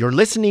 You're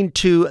listening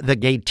to The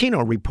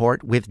Gaytino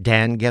Report with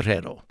Dan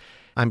Guerrero.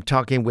 I'm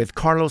talking with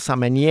Carlos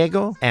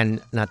Samaniego and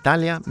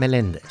Natalia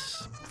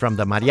Melendez from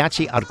the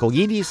Mariachi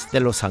Arcoiris de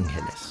Los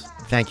Angeles.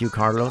 Thank you,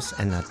 Carlos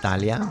and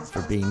Natalia,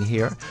 for being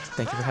here.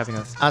 Thank you for having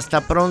us. Hasta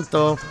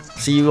pronto.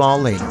 See you all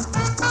later.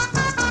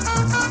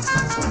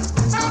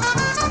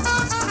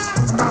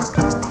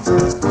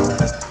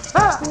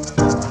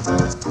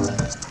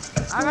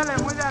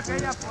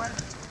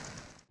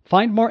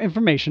 Find more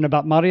information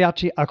about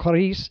Mariachi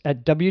Arcoiris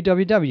at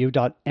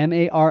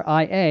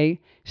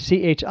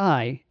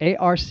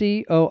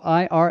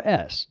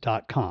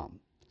www.mariachiarcoirs.com.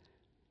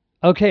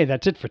 Okay,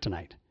 that's it for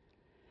tonight.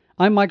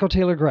 I'm Michael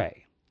Taylor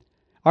Gray.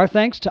 Our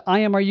thanks to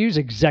IMRU's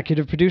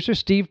executive producer,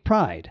 Steve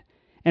Pride,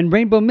 and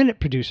Rainbow Minute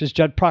producers,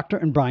 Judd Proctor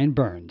and Brian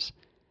Burns.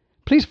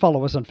 Please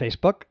follow us on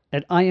Facebook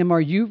at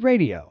IMRU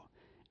Radio.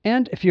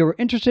 And if you are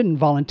interested in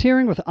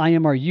volunteering with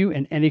IMRU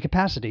in any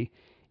capacity,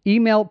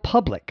 email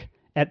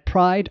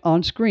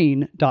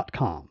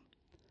public@prideonscreen.com.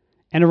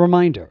 And a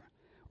reminder,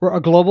 we're a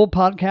global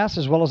podcast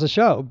as well as a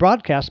show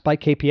broadcast by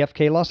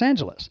KPFK Los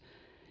Angeles.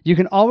 You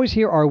can always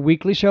hear our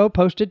weekly show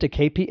posted to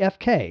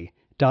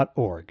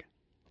kpfk.org.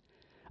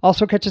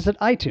 Also catch us at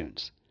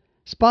iTunes,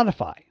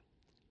 Spotify,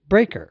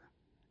 Breaker,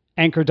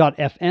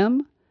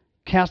 Anchor.fm,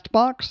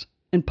 CastBox,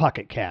 and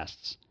Pocket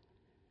Casts.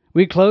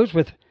 We close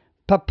with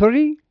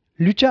Papuri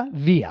Lucha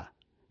Villa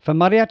from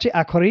Mariachi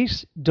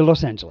Arcoiris de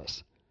Los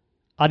Angeles.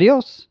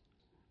 Adiós.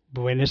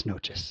 Buenas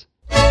noches.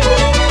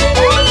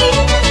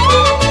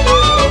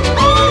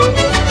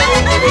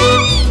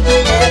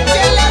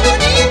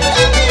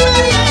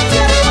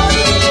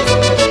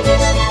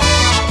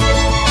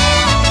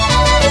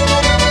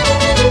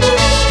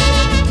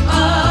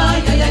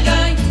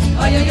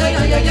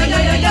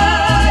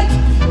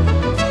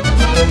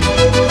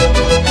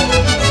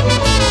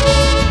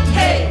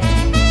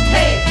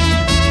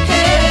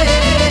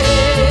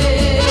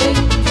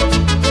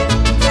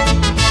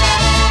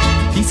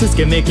 Dices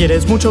que me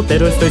quieres mucho,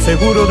 pero estoy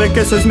seguro de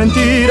que eso es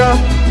mentira.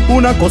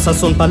 Una cosa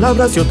son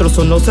palabras y otros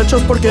son los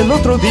hechos, porque el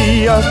otro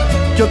día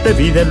yo te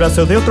vi del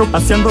brazo de otro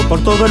paseando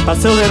por todo el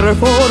paseo de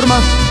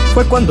Reforma.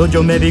 Fue cuando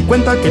yo me di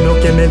cuenta que lo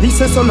que me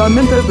dices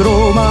solamente es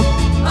broma.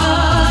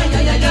 Ay,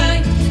 ay, ay,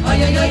 ay,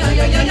 ay, ay, ay,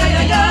 ay, ay, ay, ay,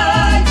 ay,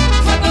 ay.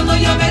 Fue cuando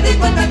yo me di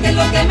cuenta que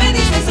lo que me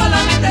dices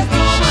solamente es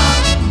broma.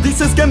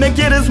 Dices que me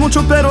quieres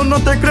mucho, pero no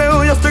te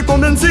creo, ya estoy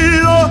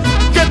convencido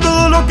que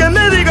todo lo que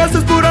me digas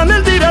es pura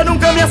mentira,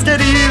 nunca me has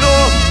querido.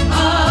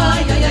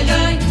 Ay, ay, ay,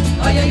 ay,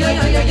 ay, ay, ay,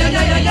 ay, ay,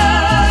 ay, ay,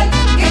 ay,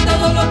 que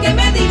todo lo que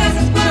me digas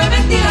es pura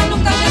mentira,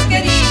 nunca me has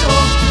querido.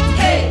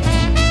 Hey,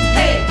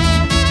 hey,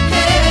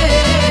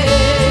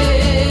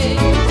 hey.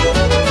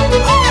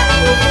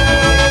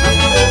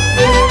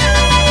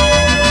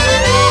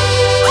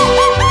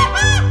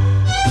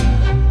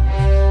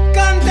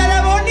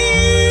 Cántale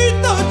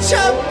bonito,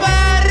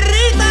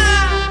 chaparrita.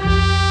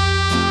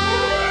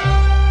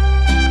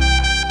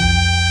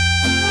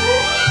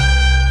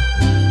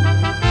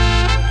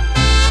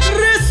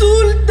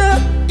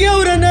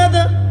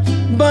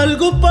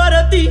 algo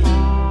para ti.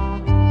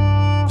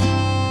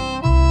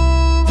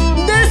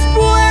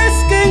 Después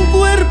que en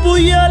cuerpo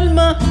y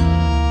alma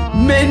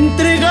me he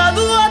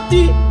entregado a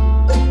ti,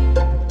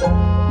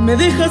 me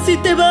dejas y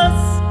te vas,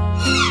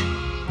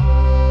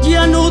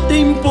 ya no te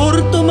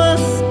importo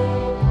más.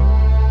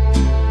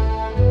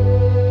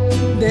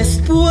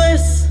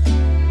 Después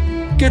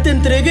que te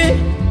entregué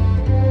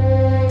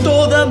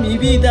toda mi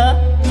vida,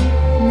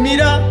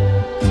 mira,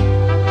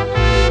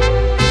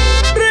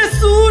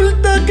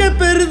 resulta que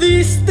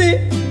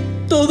perdiste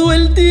todo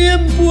el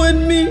tiempo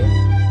en mí,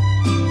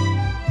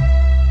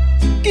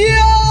 que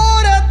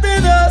ahora te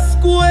das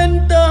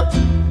cuenta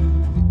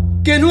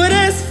que no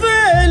eres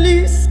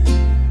feliz,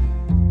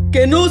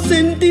 que no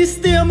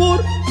sentiste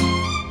amor,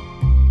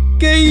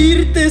 que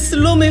irte es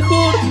lo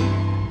mejor.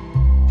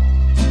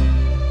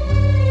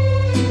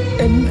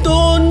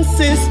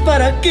 Entonces,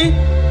 ¿para qué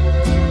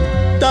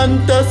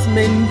tantas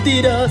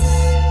mentiras?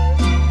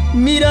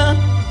 Mira,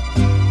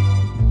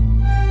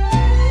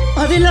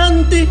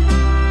 adelante,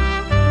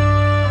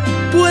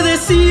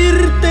 puedes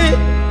irte,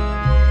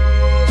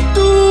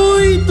 tú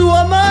y tu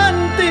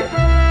amante,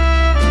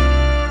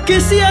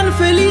 que sean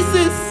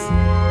felices.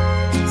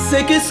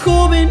 Sé que es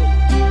joven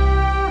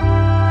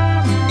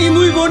y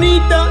muy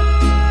bonita,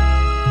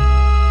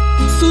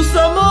 sus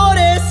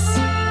amores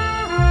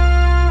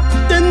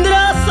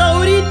tendrás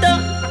ahorita,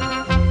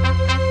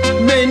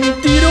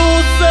 mentirosa.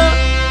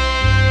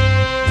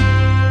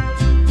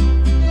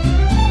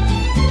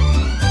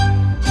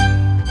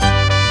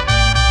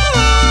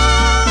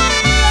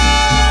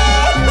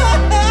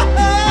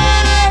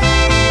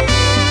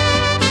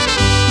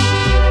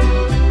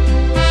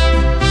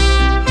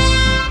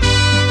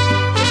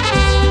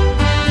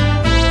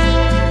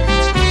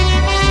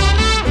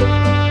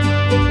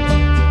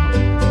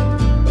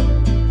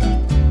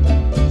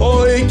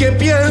 Que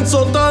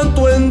pienso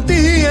tanto en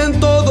ti, en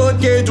todo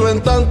aquello,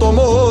 en tanto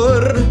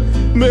amor,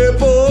 me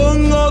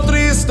pongo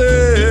triste.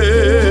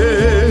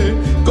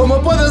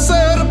 ¿Cómo puede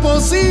ser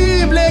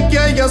posible que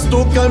hayas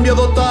tú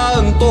cambiado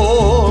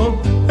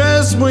tanto?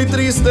 Es muy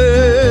triste.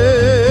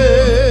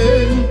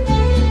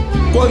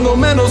 Cuando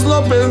menos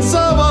lo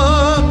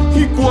pensaba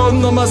y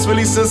cuando más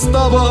feliz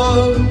estaba,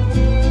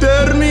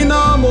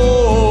 terminamos.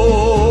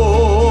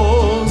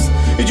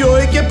 Y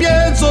hoy que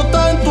pienso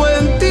tanto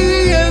en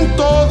ti, en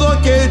todo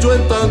aquello,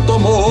 en tanto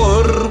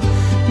amor,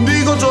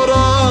 digo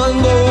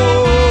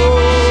llorando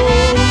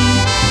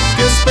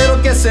que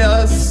espero que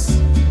seas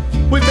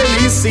muy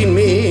feliz sin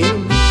mí,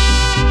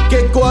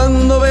 que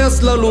cuando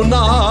veas la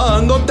luna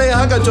no te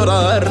haga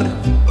llorar,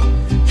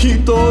 y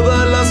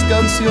todas las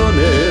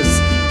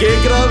canciones que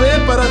grabé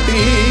para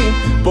ti,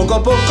 poco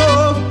a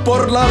poco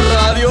por la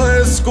radio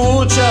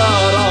escucharás.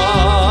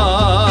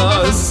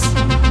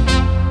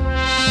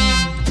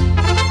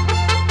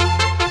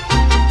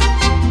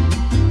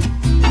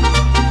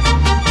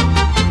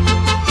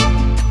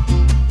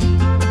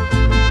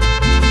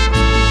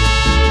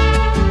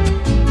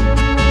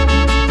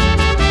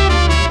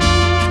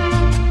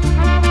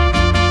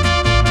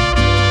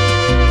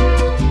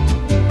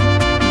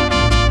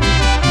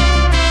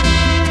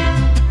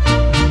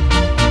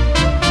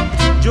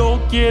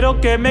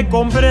 Quiero que me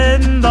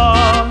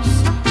comprendas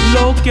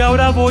lo que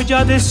ahora voy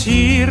a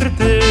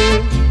decirte,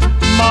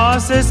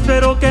 mas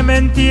espero que me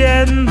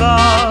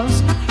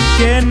entiendas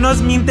que no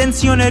es mi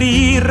intención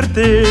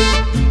herirte.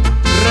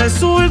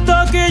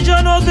 Resulta que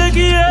ya no te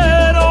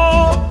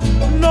quiero,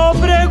 no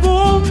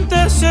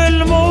preguntes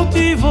el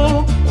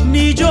motivo,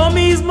 ni yo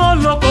mismo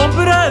lo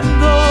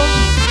comprendo,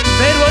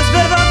 pero es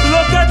verdad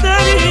lo que te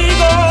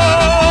digo.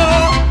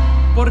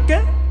 ¿Por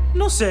qué?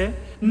 No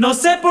sé. No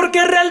sé por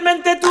qué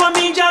realmente tú a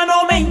mí ya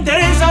no me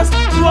interesas,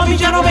 tú a mí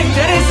ya no me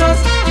interesas,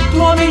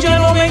 tú a mí ya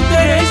no me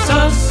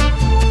interesas.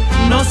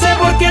 No sé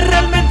por qué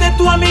realmente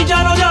tú a mí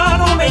ya no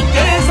me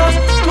interesas,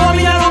 tú a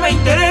mí ya no me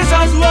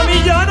interesas, tú a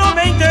mí ya no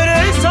me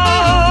interesas.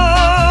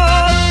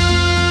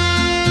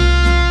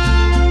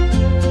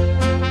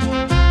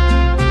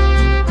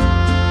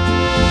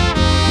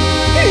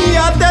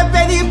 Ya te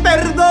pedí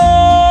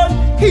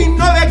perdón y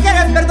no me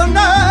quieres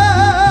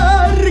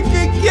perdonar.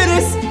 ¿Qué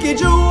quieres que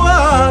yo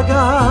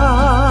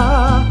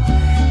haga?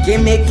 Que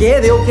me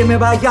quede o que me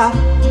vaya,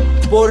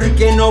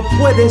 porque no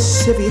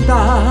puedes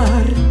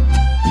evitar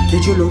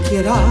que yo lo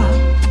quiera.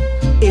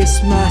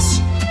 Es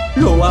más,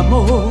 lo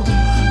amo.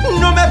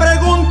 No me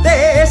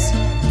preguntes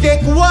que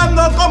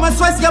cuando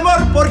comenzó ese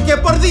amor, porque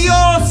por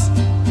Dios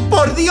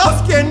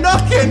que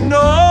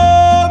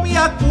no me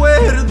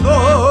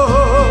acuerdo.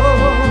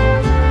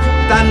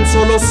 Tan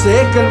solo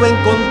sé que lo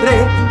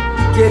encontré,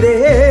 que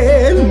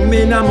de él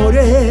me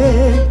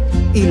enamoré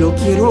y lo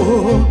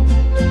quiero.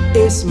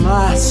 Es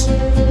más,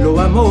 lo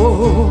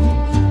amo.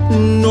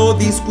 No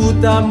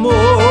discutamos.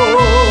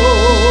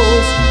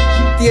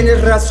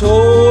 Tienes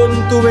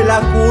razón, tuve la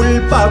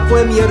culpa,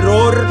 fue mi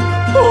error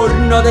por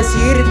no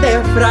decirte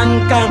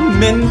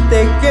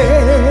francamente que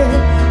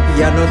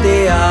ya no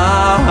te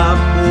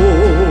amo.